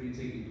 only 3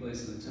 taking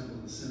place in the temple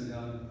and the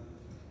synagogue.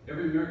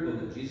 Every miracle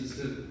that Jesus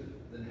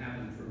took that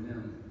happened from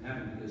him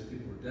happened because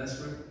people were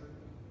desperate,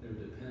 they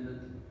were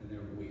dependent, and they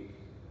were weak.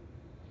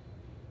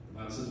 The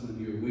Bible says when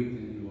you're weak,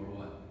 then you are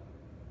what?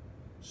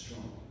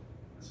 Strong.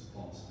 That's what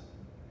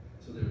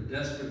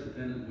desperate,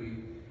 dependent.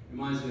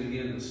 Reminds me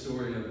again of the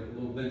story of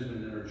little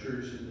Benjamin in our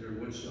church there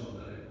in Wichita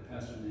that I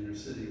pastored in the inner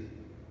city.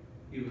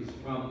 He was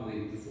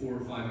probably 4 or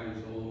 5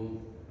 years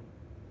old,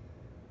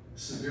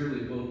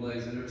 severely bowed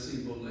legs. I've never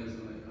seen bowed legs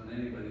on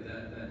anybody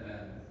that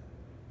bad.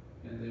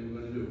 And they were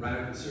going to do a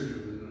radical surgery.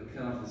 They were going to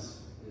cut off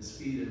his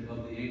feet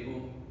above the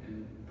ankle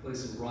and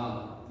place a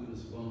rod through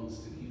his bones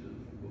to keep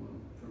him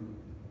from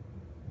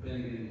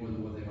bending any more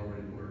than what they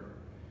already were.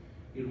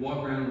 He'd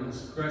walk around with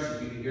his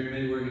crutches. You could hear him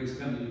anywhere he was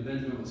coming.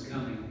 Benjamin was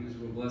coming. He was a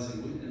real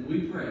blessing. And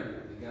we prayed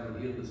that God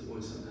would heal this boy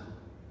somehow.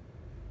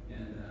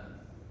 And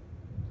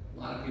a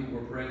lot of people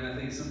were praying. I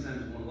think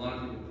sometimes when a lot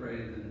of people pray,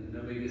 then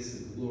nobody gets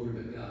the glory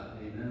but God.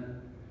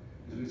 Amen?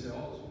 Because we say,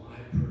 oh, it's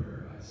my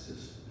prayer. It's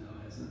just, no,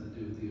 it has nothing to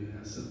do with you. It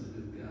has something to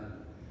do with God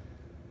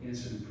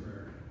answering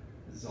prayer.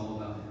 It's all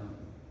about Him.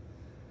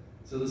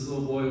 So this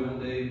little boy, one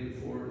day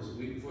before, it was a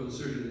week before the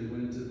surgery, they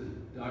went into the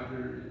doctor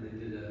and they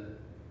did a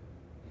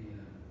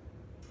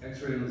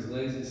x-ray on his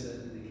legs. He said,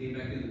 and they came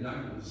back in, the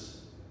doctor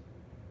was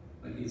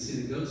like he'd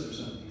seen a ghost or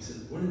something. He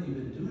said, what have you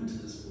been doing to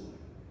this boy?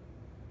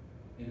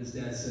 And his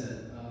dad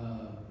said,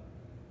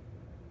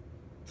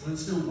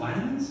 Flintstone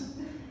vitamins?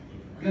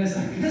 The guy's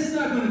like, that's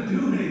not going to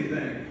do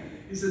anything.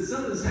 He said,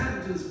 something's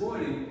happened to this boy.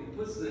 And he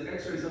puts the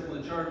x-rays up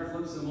on the chart and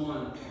flips them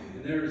on,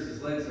 and there's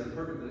his legs are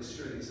perfectly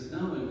straight. He said,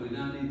 not only will he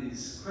not need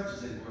these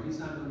crutches anymore, he's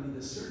not going to need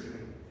this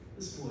surgery.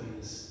 This boy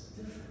is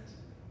different.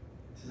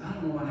 He says, I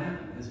don't know what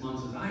happened. His mom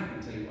says, I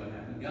can tell you what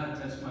happened.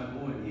 God touched my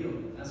boy and healed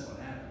him. That's what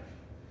happened.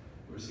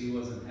 Of course, he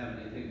wasn't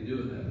having anything to do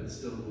with that, but it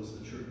still was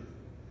the truth.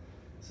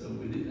 So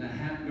we did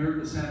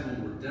miracles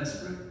happen when we're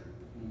desperate,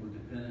 when we're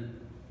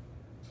dependent,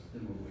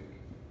 then we're weak.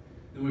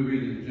 Then we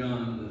read in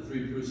John, the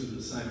 3 proofs of a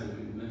disciple.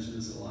 We mentioned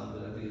this a lot,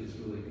 but I think it's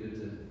really good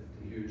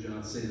to hear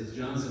John say this.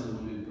 John's the only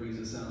one who brings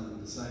us out of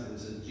the disciple. He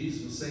said,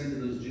 Jesus was saying to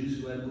those Jews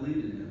who had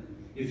believed in him,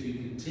 if you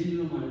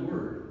continue in my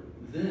word,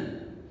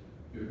 then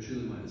you're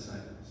truly my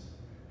disciples.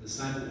 The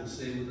disciple will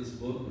stay with this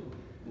book,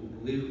 will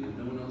believe it when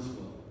no one else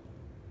will.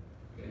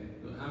 Okay?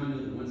 But how many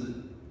know that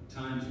when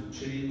times will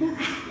change,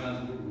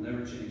 God's word will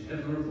never change.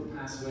 Heaven and earth will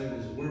pass away, but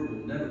his word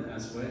will never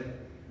pass away.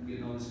 I'm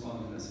getting all these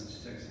following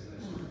message texts.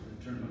 I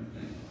should turn my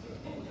thing off.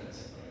 I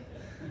apologize.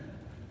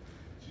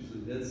 It's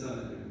usually dead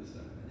silent during this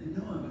time. I didn't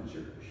know I'm in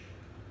church.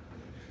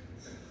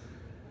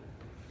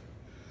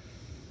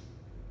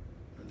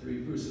 The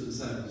 3 proofs of the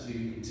disciples, so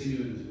you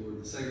continue in his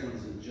word. The second one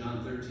is in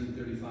John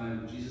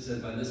 13:35. Jesus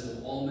said, by this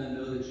will all men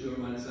know that you are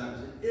my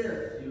disciples,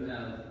 if you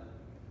have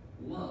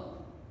love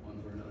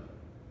one for another.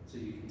 So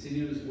you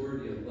continue in his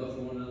word, you have love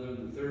for one another.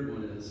 And the third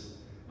one is,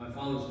 my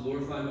Father is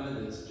glorified by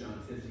this,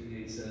 John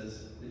 15:8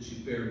 says, that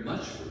you bear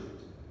much fruit,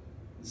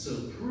 and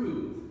so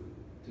prove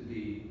to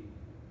be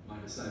my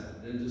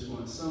disciple. He doesn't just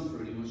want some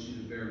fruit, he wants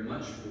you to bear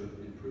much fruit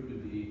and prove to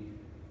be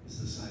his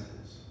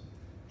disciples.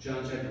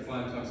 John chapter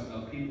 5 talks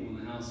about people in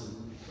the house of,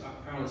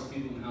 powerless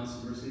people in the house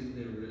of mercy.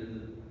 They were in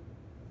the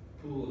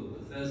pool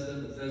of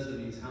Bethesda. Bethesda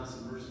means house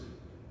of mercy.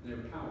 They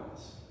were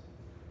powerless.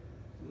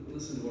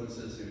 Listen to what it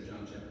says here in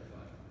John chapter 5.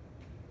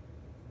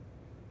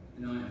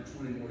 You know, I have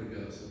 20 more to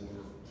go, so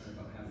we're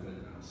about halfway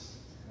to the house.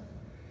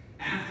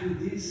 After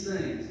these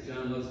things,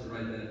 John loves to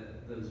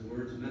write those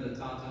words,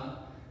 metatata.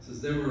 It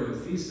says, there were a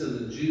feast of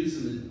the Jews,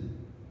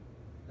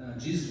 and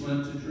Jesus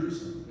went up to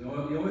Jerusalem.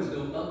 You always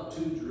go up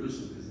to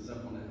Jerusalem because it's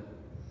up on a hill.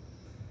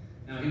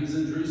 Now, he was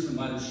in Jerusalem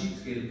by the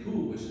sheep's gate, a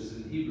pool, which is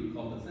in Hebrew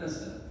called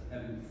Bethesda,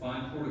 having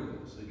 5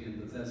 porticos. Again,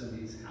 Bethesda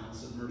means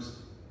house of mercy.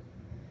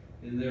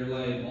 And there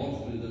lay a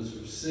multitude of those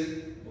who were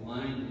sick,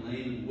 blind,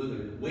 lame, and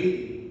withered,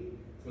 waiting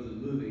for the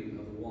moving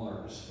of the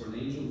waters. For an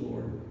angel of the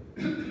Lord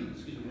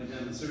went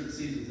down in certain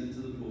seasons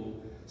into the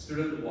pool, stirred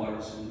up the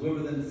waters, and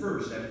whoever then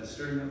first, after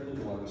stirring up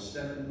the waters,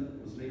 stepped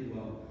in, was made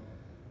well,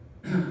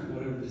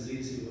 whatever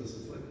disease he was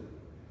afflicted.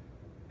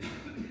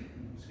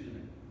 Excuse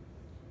me.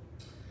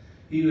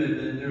 He who had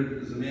been, there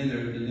was a man there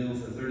who had been ill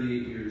for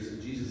 38 years,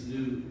 and Jesus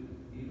knew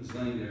he was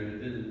laying there and had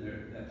been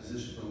in that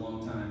position for a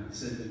long time. He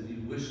said to him, do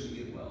you wish to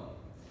get well?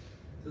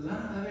 He says, I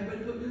don't have anybody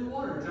to put me in the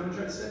water. Every time I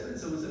try to step in,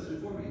 someone steps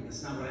before me.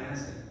 That's not what I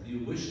asked him. Do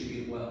you wish to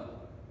get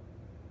well?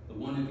 The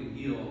one who can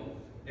heal.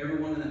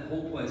 Everyone in that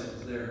whole place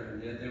was there,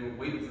 and yet they were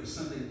waiting for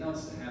something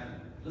else to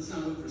happen. Let's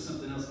not wait for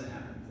something else to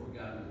happen before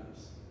God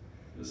moves.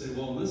 They'll say,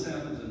 well, this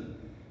happens, and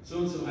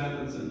so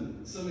happens,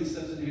 and somebody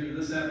steps in here, and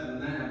this happens,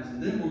 and that happens,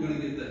 and then we're going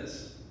to get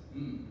this.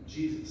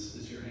 Jesus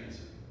is your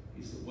answer.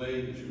 He's the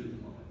way, the truth,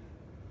 and life.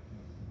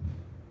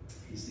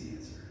 He's the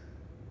answer.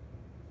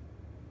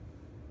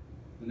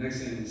 The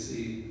next thing we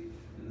see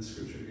in the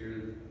scripture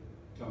here,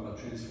 talking about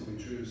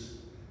transforming truths,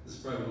 this is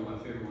probably one of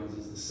my favorite ones,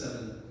 is the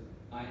 7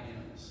 I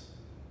ams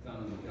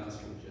found in the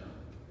Gospel of John.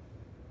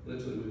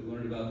 Literally, we've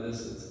learned about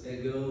this. It's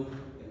ego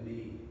and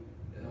me.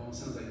 It almost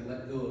sounds like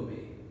let go of me.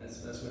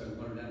 That's what I've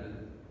learned how to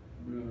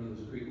remember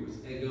those Greek words.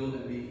 Ego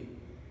and me.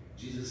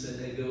 Jesus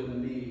said, ego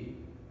and me,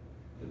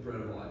 the bread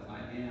of life. I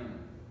am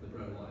the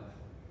bread of life.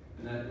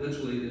 And that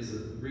literally is a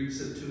Greek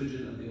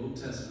Septuagint of the Old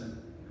Testament,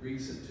 Greek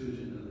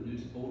Septuagint of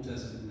the Old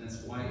Testament, and that's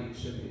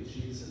YHWH.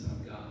 Jesus says,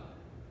 I'm God.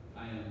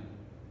 I am.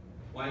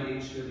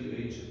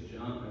 YHWH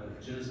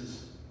of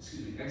Genesis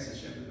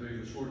Exodus chapter 3,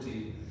 verse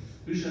 14.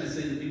 Who should I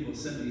say to the people that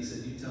sent me? He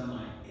said, you tell them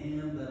I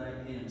am that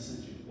I am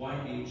sent you.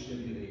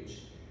 YHWH.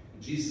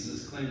 And Jesus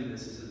is claiming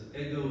this. He says,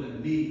 Ego and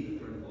me, the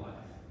bread of life.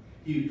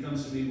 He who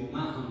comes to me will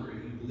not hunger. He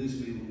who believes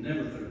me will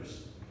never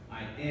thirst.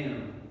 I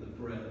am the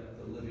bread,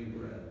 the living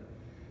bread.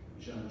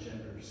 John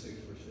chapter 6,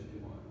 verse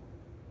 51.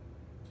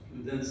 He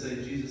would then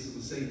say, Jesus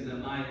was saying to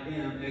them, I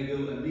am,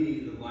 Ego and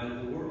me, the light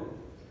of the world.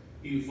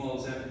 He who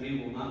follows after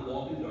me will not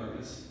walk in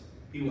darkness.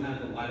 He will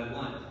have the light of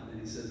life. And then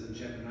he says in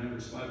chapter 9,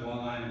 verse 5, while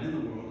I am in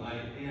the world, I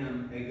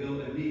am, Ego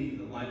and me,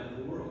 the light of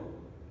the world.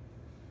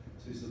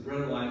 So he's the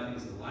bread of life.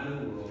 He's the light of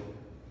the world.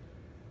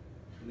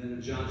 And then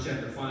in John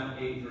chapter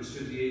 8, verse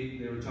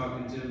 58, they were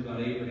talking to him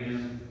about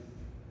Abraham.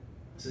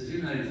 He says,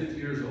 you're not even 50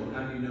 years old.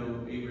 How do you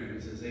know Abraham?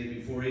 He says,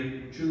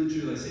 truly,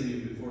 truly, I say to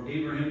you, before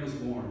Abraham was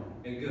born,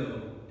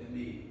 Ego and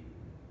me,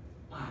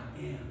 I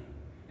am.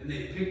 And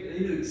they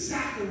knew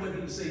exactly what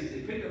he was saying.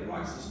 They picked up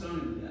rocks to stone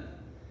him to death.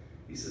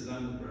 He says,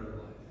 I'm the bread of life.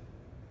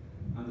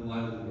 I'm the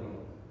light of the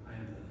world. I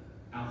am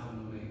the Alpha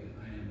and Omega.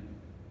 I am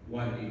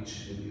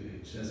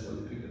YHWH. That's why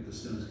they picked up the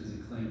stones, because he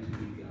claimed to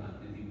be God,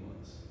 and he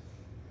was.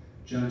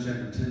 John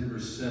chapter 10,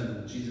 verse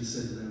 7, Jesus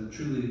said to them,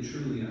 truly,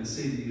 truly, I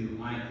say to you,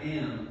 I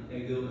am,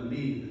 Ego and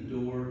me, the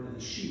door and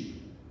the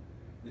sheep.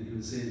 Then he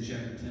would say in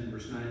chapter 10,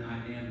 verse 9,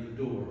 I am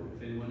the door.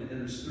 If anyone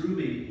enters through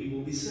me, he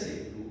will be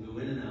saved. He will go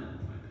in and out and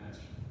find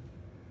pasture.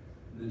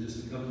 And then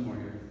just a couple more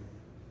here.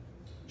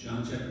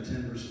 John chapter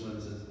 10, verse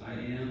 11 says, I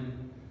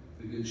am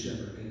the good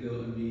shepherd.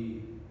 Ego and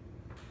me,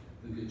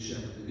 the good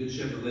shepherd. The good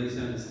shepherd lays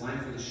down his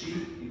life for the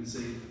sheep. He would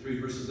say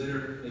 3 verses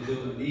later,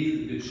 Ego and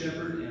me, the good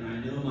shepherd, and I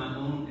know my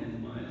own,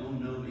 and my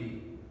own know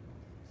me.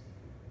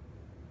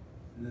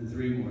 And then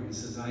 3 more. He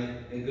says,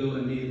 Ego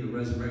and me, the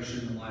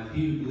resurrection and the life.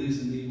 He who believes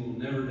in me will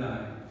never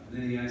die.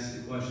 And then he asks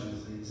the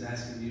questions, and he's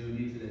asking you and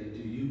me today, do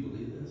you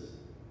believe this?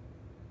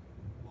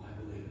 Well,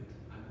 I believe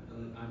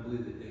it. I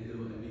believe that Ego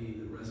and me,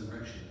 the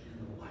resurrection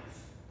and the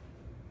life.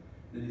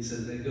 Then he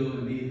says, Ego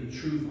and me, the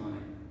true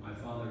vine. My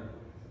Father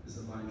is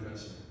the vine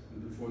dresser.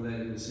 And before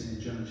that, he was saying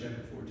in John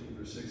chapter 14,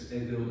 verse 6,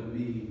 Ego and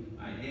me,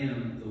 I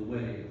am the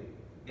way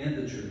and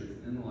the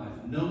truth and the life.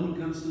 No one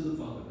comes to the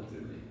Father but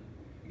through me.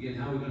 Again,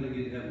 how are we going to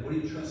get to heaven? What are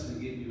you trusting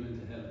to get you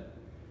into heaven?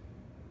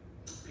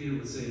 Peter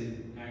would say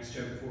in Acts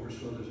chapter 4, verse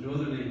 12, there's no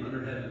other name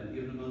under heaven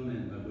given among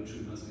men by which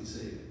we must be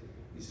saved.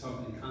 He's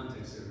talking in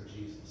context there of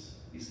Jesus.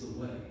 He's the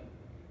way.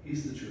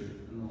 He's the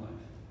truth and the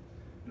life.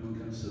 No one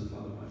comes to the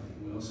Father by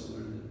me. We also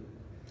learned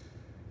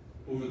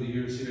that over the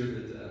years here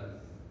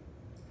that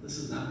this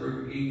is not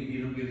Burger King and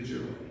you don't get it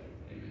your way.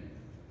 Amen.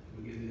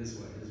 We get it His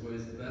way. His way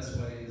is the best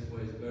way. His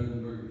way is better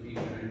than Burger King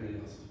or anybody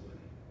else's way.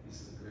 He's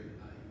the great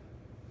I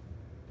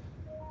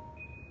am.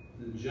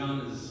 Then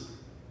John has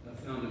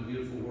found a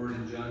beautiful word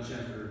in John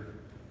chapter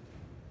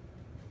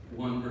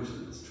 1,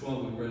 verse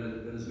 12. We read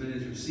it. But as many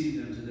as received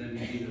him, to them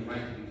he gave the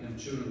right to become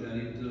children of God,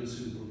 even to those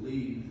who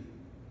believe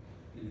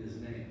in his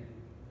name.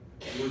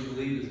 The word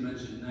believe is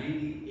mentioned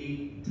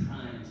 98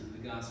 times in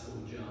the Gospel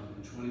of John,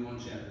 in 21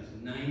 chapters.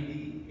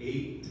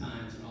 98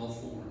 times in all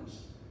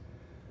forms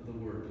of the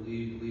word.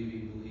 Believe,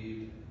 believing,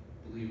 believed,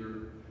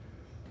 believer.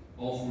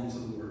 All forms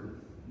of the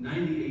word.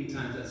 98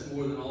 times. That's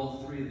more than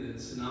all 3 of the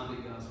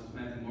synoptic Gospels,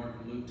 Matthew, Mark,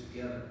 and Luke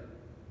together.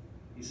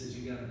 He says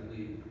you got to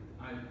believe.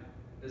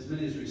 As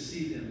many as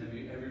received him.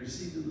 Have you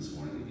received him this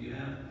morning? If you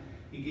have,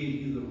 he gave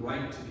you the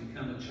right to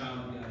become a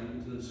child of God,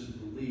 even to those who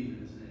believe in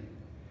his name.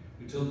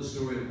 We told the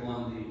story of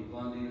Blondine.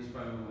 Blondine is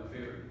probably one of my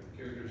favorite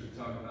characters to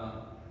talk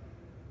about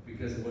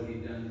because of what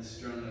he'd done. He'd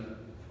strung a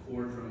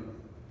cord from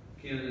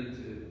Canada to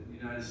the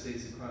United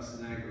States across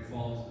the Niagara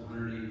Falls,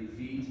 180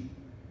 feet.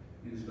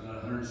 He was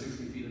about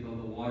 160 feet above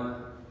the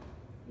water.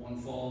 One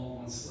fall,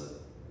 one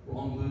slip,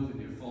 wrong move,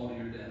 and you fall to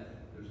your death.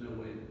 There's no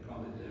way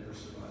probably to ever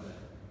survive that.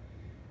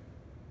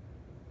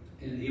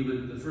 And he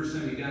would, the first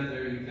time he got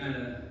there, they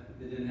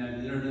didn't have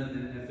the internet,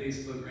 they didn't have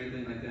Facebook or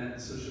anything like that,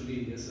 social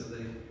media, so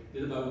they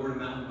did it by word of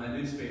mouth and by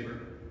newspaper.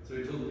 So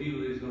he told the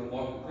people that he was going to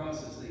walk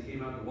across this, and they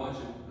came out to watch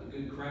him, a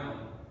good crowd.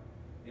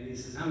 And he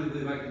says, how many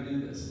believe I can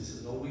do this? He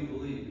says, oh, we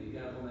believe. And he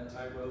got up on that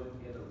tightrope.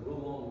 He had a real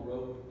long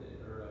rope,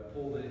 or a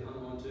pole that he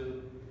hung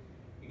onto.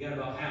 He got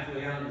about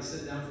halfway out, and he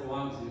sat down for a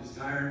while because he was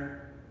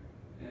tired.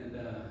 And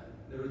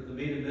the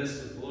maiden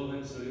mist was below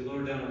him, so he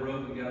lowered down the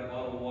rope and got a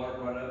bottle of water,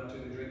 brought it up,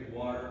 took a drink of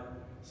water,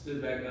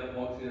 stood back up,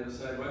 walked to the other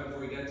side. Right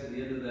before he got to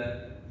the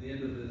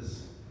end of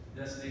his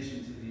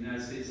destination to the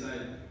United States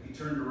side, he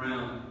turned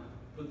around,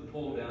 put the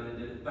pole down, and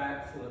did a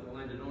backflip,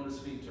 landed on his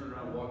feet, turned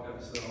around, walked up,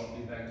 and said, I'll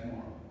be back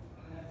tomorrow.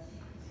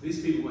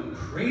 These people went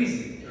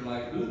crazy. They're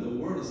like, who in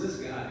the world is this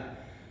guy?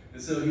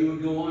 And so he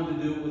would go on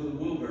to do it with a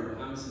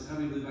wheelbarrow. He says, how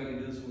many believe I can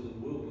do this with a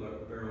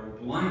wheelbarrow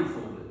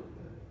blindfolded?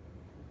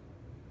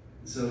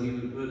 And so he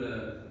would put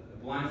a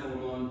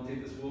blindfold on,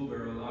 take this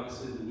wheelbarrow.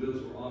 Obviously the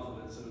wheels were off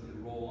of it, so it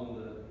could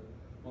roll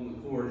on the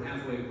cord.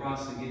 Halfway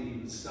across again, he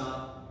would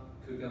stop,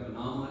 cook up an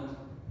omelet,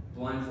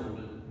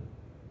 blindfolded.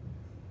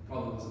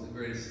 Probably wasn't the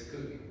greatest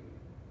cooking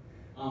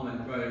omelet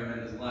he probably ever had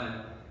in his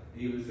life.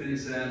 He would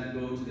finish that and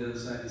go to the other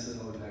side. He said,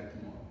 I'll be back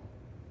tomorrow.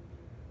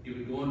 He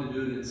would go on to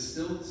do it in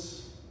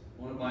stilts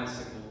on a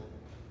bicycle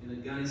in a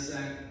gunny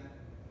sack,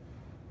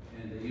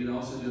 and you'd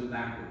also do it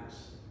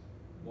backwards,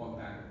 walk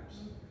backwards.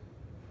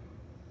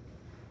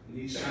 And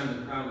each time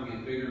the crowd would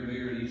get bigger and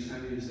bigger, and each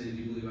time he would say, "Do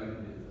you believe I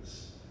can do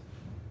this?"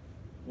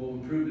 What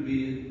would prove to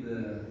be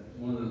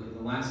one of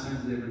the last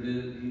times they ever did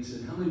it, he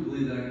said, "How many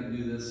believe that I can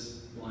do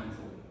this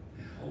blindfolded?"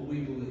 "Oh,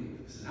 we believe."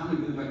 He said, "How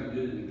many believe I can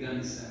do it in a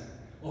gunny sack?"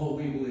 "Oh,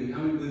 we believe."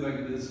 "How many believe I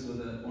can do this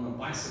on a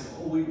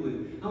bicycle?" "Oh, we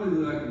believe." "How many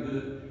believe I can do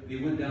it?" And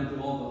he went down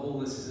through all the whole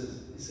list.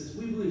 He says,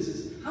 "We believe." He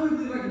says, "How many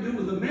believe I can do it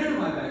with a man on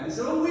my back?" He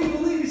said, "Oh, we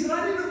believe." He said,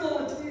 "I need a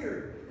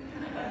volunteer."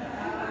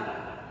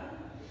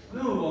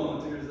 No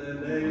volunteers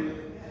that day.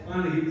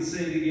 Finally, he would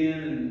say it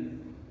again,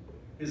 and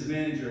his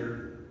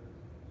manager,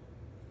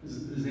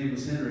 whose name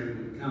was Henry,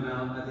 would come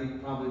out, I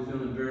think probably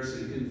feeling embarrassed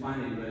that he couldn't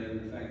find anybody,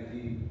 and the fact that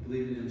he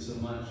believed in him so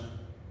much,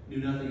 knew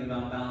nothing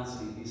about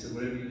balancing. He said,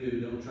 "Whatever you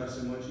do, don't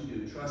trust in what you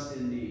do. Trust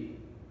in me,"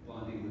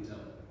 Blondie would tell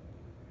him.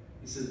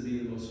 He said it'd be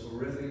the most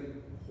horrific,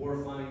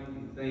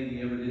 horrifying thing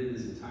he ever did in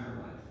his entire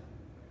life.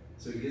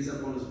 So he gets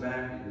up on his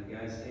back, and the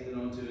guy's hanging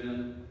on to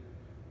him,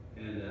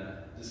 and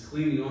just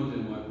clinging on to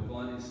him while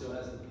Blondie still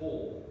has the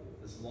pole,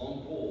 this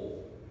long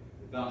pole,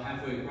 about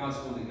halfway across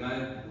one of the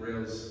guide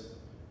rails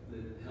that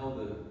held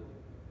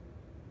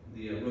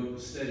the rope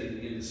steady,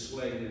 began to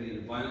sway. They began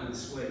to violently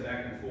sway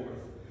back and forth.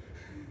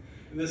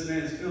 And this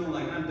man's feeling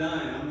like, "I'm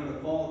dying. I'm going to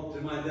fall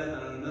to my death.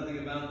 I know nothing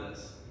about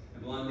this."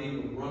 And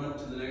Blondine would run up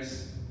to the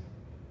next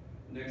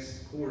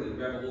cord and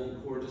grab a hold of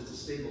the cord just to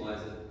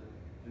stabilize it,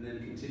 and then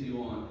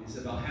continue on. He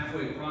said about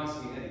halfway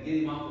across, he had to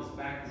get him off his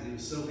back because he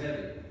was so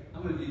heavy.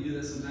 How many of you do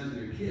that sometimes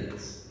with your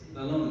kids,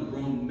 let alone a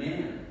grown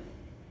man?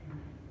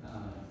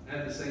 I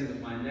have the same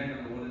with my neck.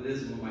 I don't know what it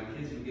is. When my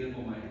kids would get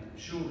them on my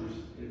shoulders,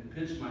 it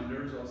pinched my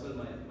nerves. All of a sudden,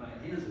 my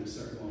hands would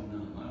start going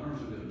numb. My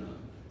arms would go numb.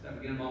 So I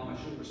have to get them off my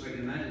shoulders. So I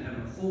can imagine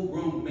having a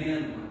full-grown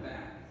man on my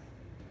back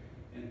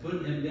and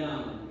putting him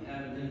down and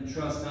having him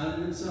trust not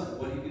in himself,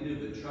 what he could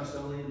do, but trust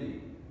only in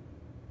me.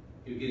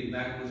 He would get him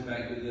back on his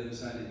back to the other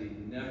side, and he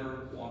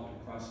never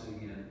walked across it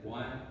again.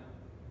 Why?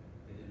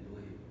 They didn't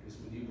believe. Because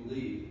when you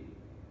believe,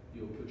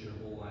 you'll put your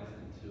whole life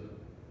into it.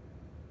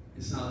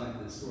 It's not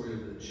like the story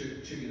of the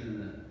chicken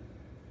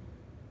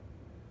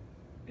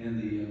and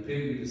the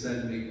pig who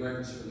decided to make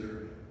breakfast for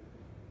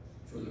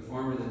their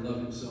farmer. They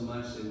loved him so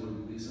much they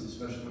wanted to do something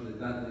special. But they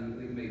thought they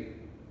could make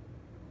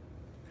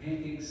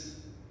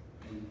pancakes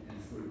and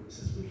fruit. It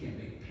says, "We can't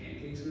make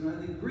pancakes. We don't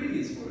have the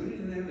ingredients for it. We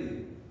didn't have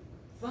any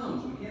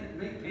thumbs. We can't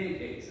make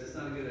pancakes. That's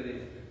not a good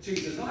idea."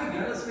 Chicken says, "Oh, I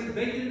got it. Let's make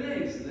bacon and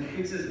eggs." And the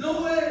pig says,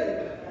 "No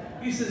way."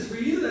 He says, "For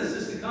you, that's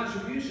just a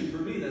contribution. For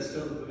me, that's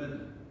total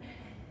commitment.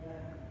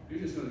 You're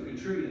just going to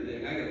contribute to the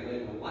egg. I got to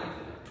lay my life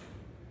down."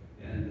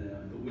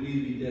 But we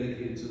need to be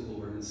dedicated to the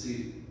Lord and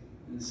see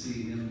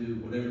Him do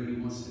whatever He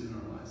wants to do in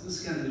our lives.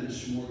 This has kind of been a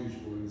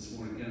smorgasbord this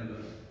morning, kind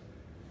of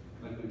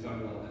like we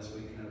talked about last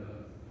week, kind of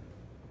a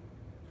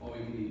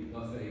all-you-can-eat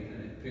buffet,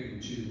 kind of pick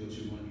and choose what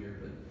you want here.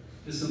 But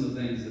just some of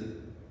the things that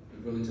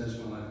have really touched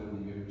my life over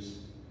the years.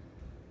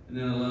 And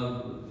then I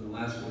love the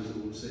last words that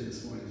we'll say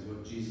this morning is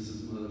what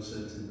Jesus' mother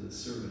said to the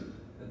servant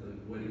at the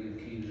wedding of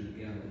Cana in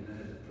Galilee. And I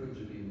had the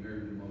privilege of being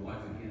married to my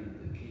wife again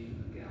at the Cana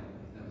of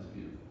Galilee. That was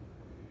beautiful.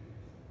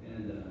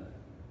 And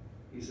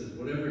he says,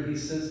 whatever he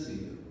says to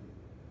you,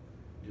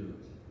 do it.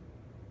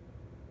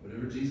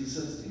 Whatever Jesus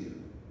says to you,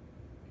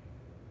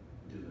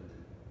 do it.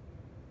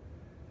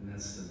 And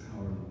that's the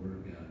power of the Word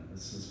of God.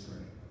 Let's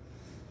pray.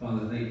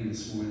 Father, thank you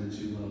this morning that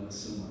you love us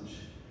so much.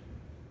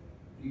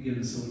 You give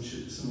us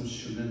so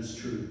much tremendous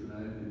truth. And I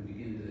can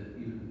begin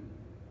to even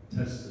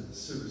touch the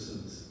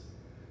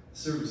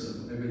surface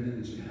of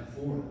everything that you have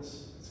for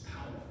us. It's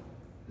powerful.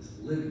 It's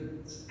living.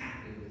 It's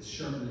active. It's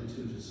sharper than a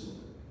two-edged sword.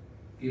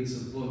 Give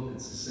us a book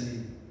that's the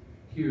same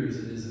here as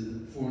it is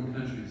in foreign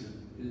countries,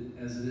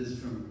 as it is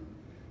from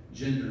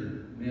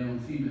gender, male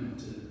and female,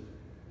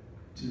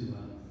 to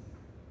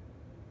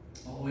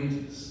all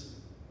ages.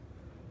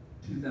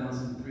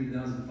 2,000,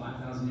 3,000,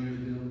 5,000 years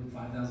ago,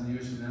 5,000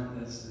 years from now,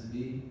 that's to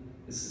be.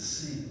 It's the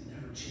same. It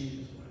never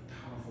changes. What a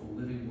powerful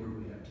living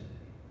word we have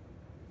today.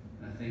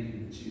 And I thank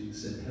you that you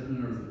said heaven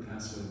and earth will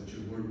pass away, but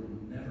your word will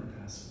never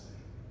pass away.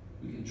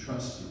 We can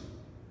trust you.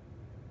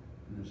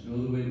 And there's no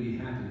other way to be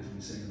happy, as we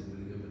say in the way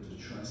to go, but to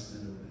trust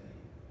and obey.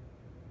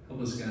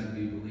 Help us, God, to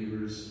be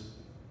believers.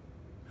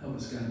 Help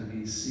us, God, to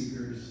be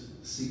seekers,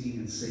 seeking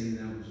and saving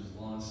that which is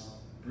lost,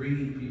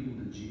 bringing people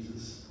to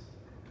Jesus.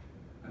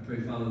 I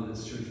pray, Father, that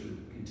this church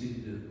would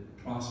continue to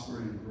prosper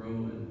and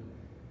grow,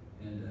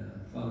 and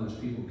Father, as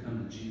people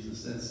come to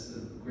Jesus, that's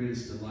the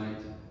greatest delight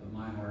of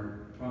my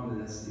heart. Probably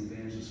that's the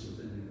evangelist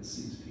within me that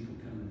sees people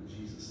coming to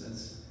Jesus.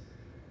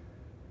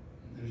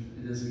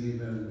 It doesn't get any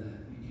better than that.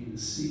 You came to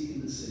seek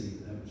and to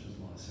save that which was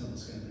lost. Help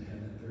us, God, to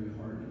have that very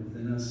heart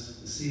within us,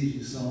 to see as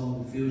you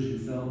saw, to feel as you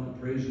felt, to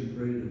praise you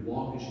prayed, to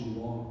walk as you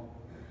walked,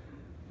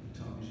 and to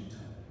talk as you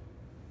talked.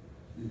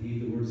 And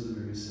heed the words that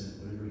Mary said.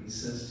 Whatever he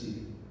says to you,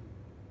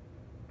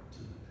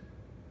 do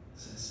it.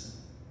 Says so.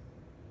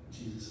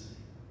 In Jesus'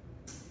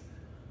 name.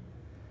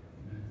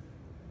 Amen.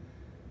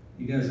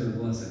 You guys are a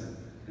blessing.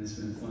 And it's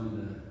been fun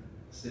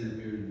to stand up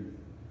here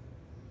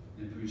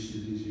and preached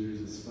you these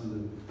years. It's fun to,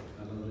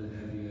 I love to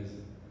have you guys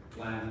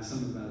laugh. It's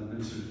something about a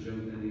minister's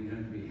joke that you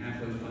have to be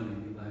halfway funny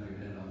and you laugh your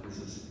head off.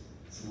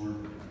 It's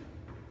wonderful.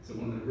 So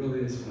when it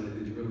really is funny,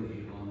 then you really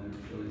hate on there. It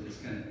really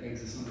just kind of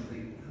eggs us on to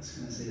think, what else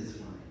can I say that's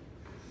funny?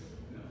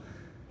 No.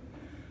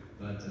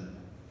 But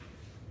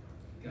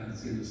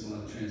God's given us a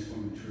lot of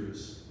transforming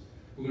truths.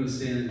 We're going to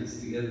stand in this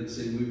together and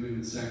say, we bring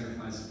the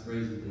sacrifice of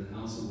praise into the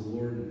house of the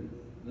Lord. And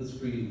let's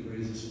bring in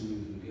praise this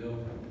morning as we go.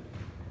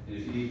 And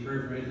if you need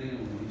prayer for anything, I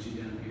want to meet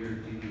you down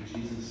here. Thank you,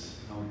 Jesus.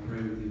 I will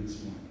pray with you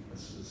this morning.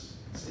 Let's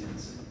stand and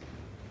sing.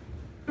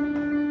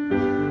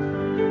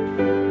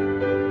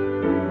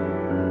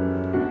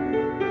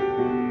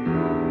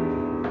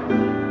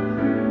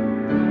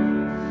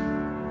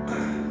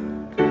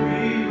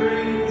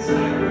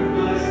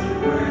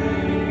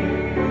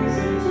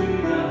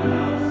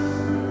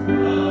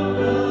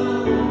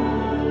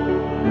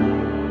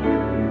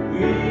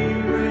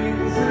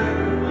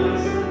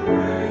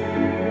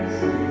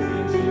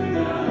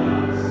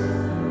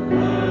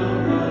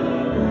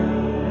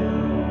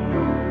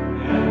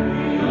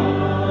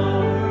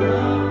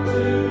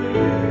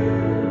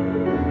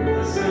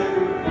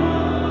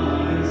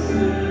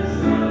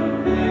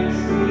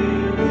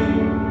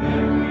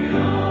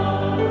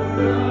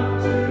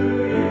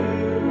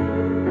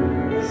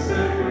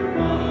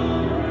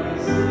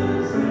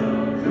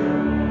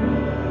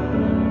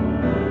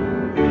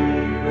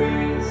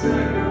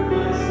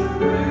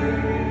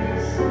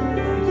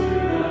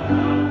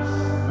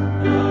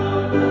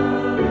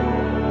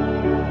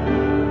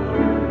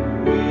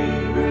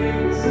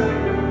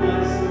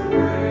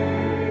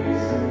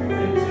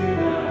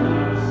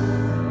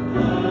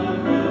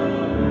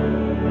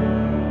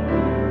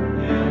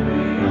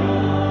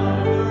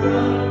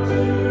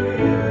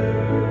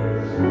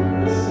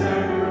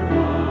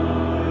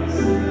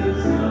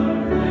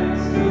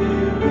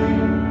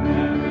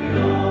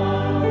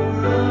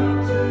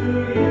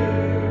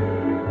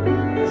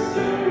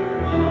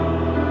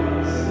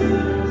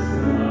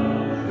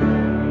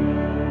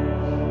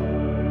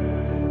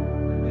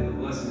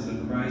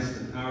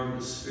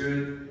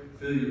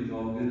 Fill you with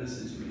all goodness,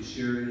 that you may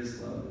share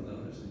his love with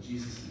others. In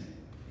Jesus'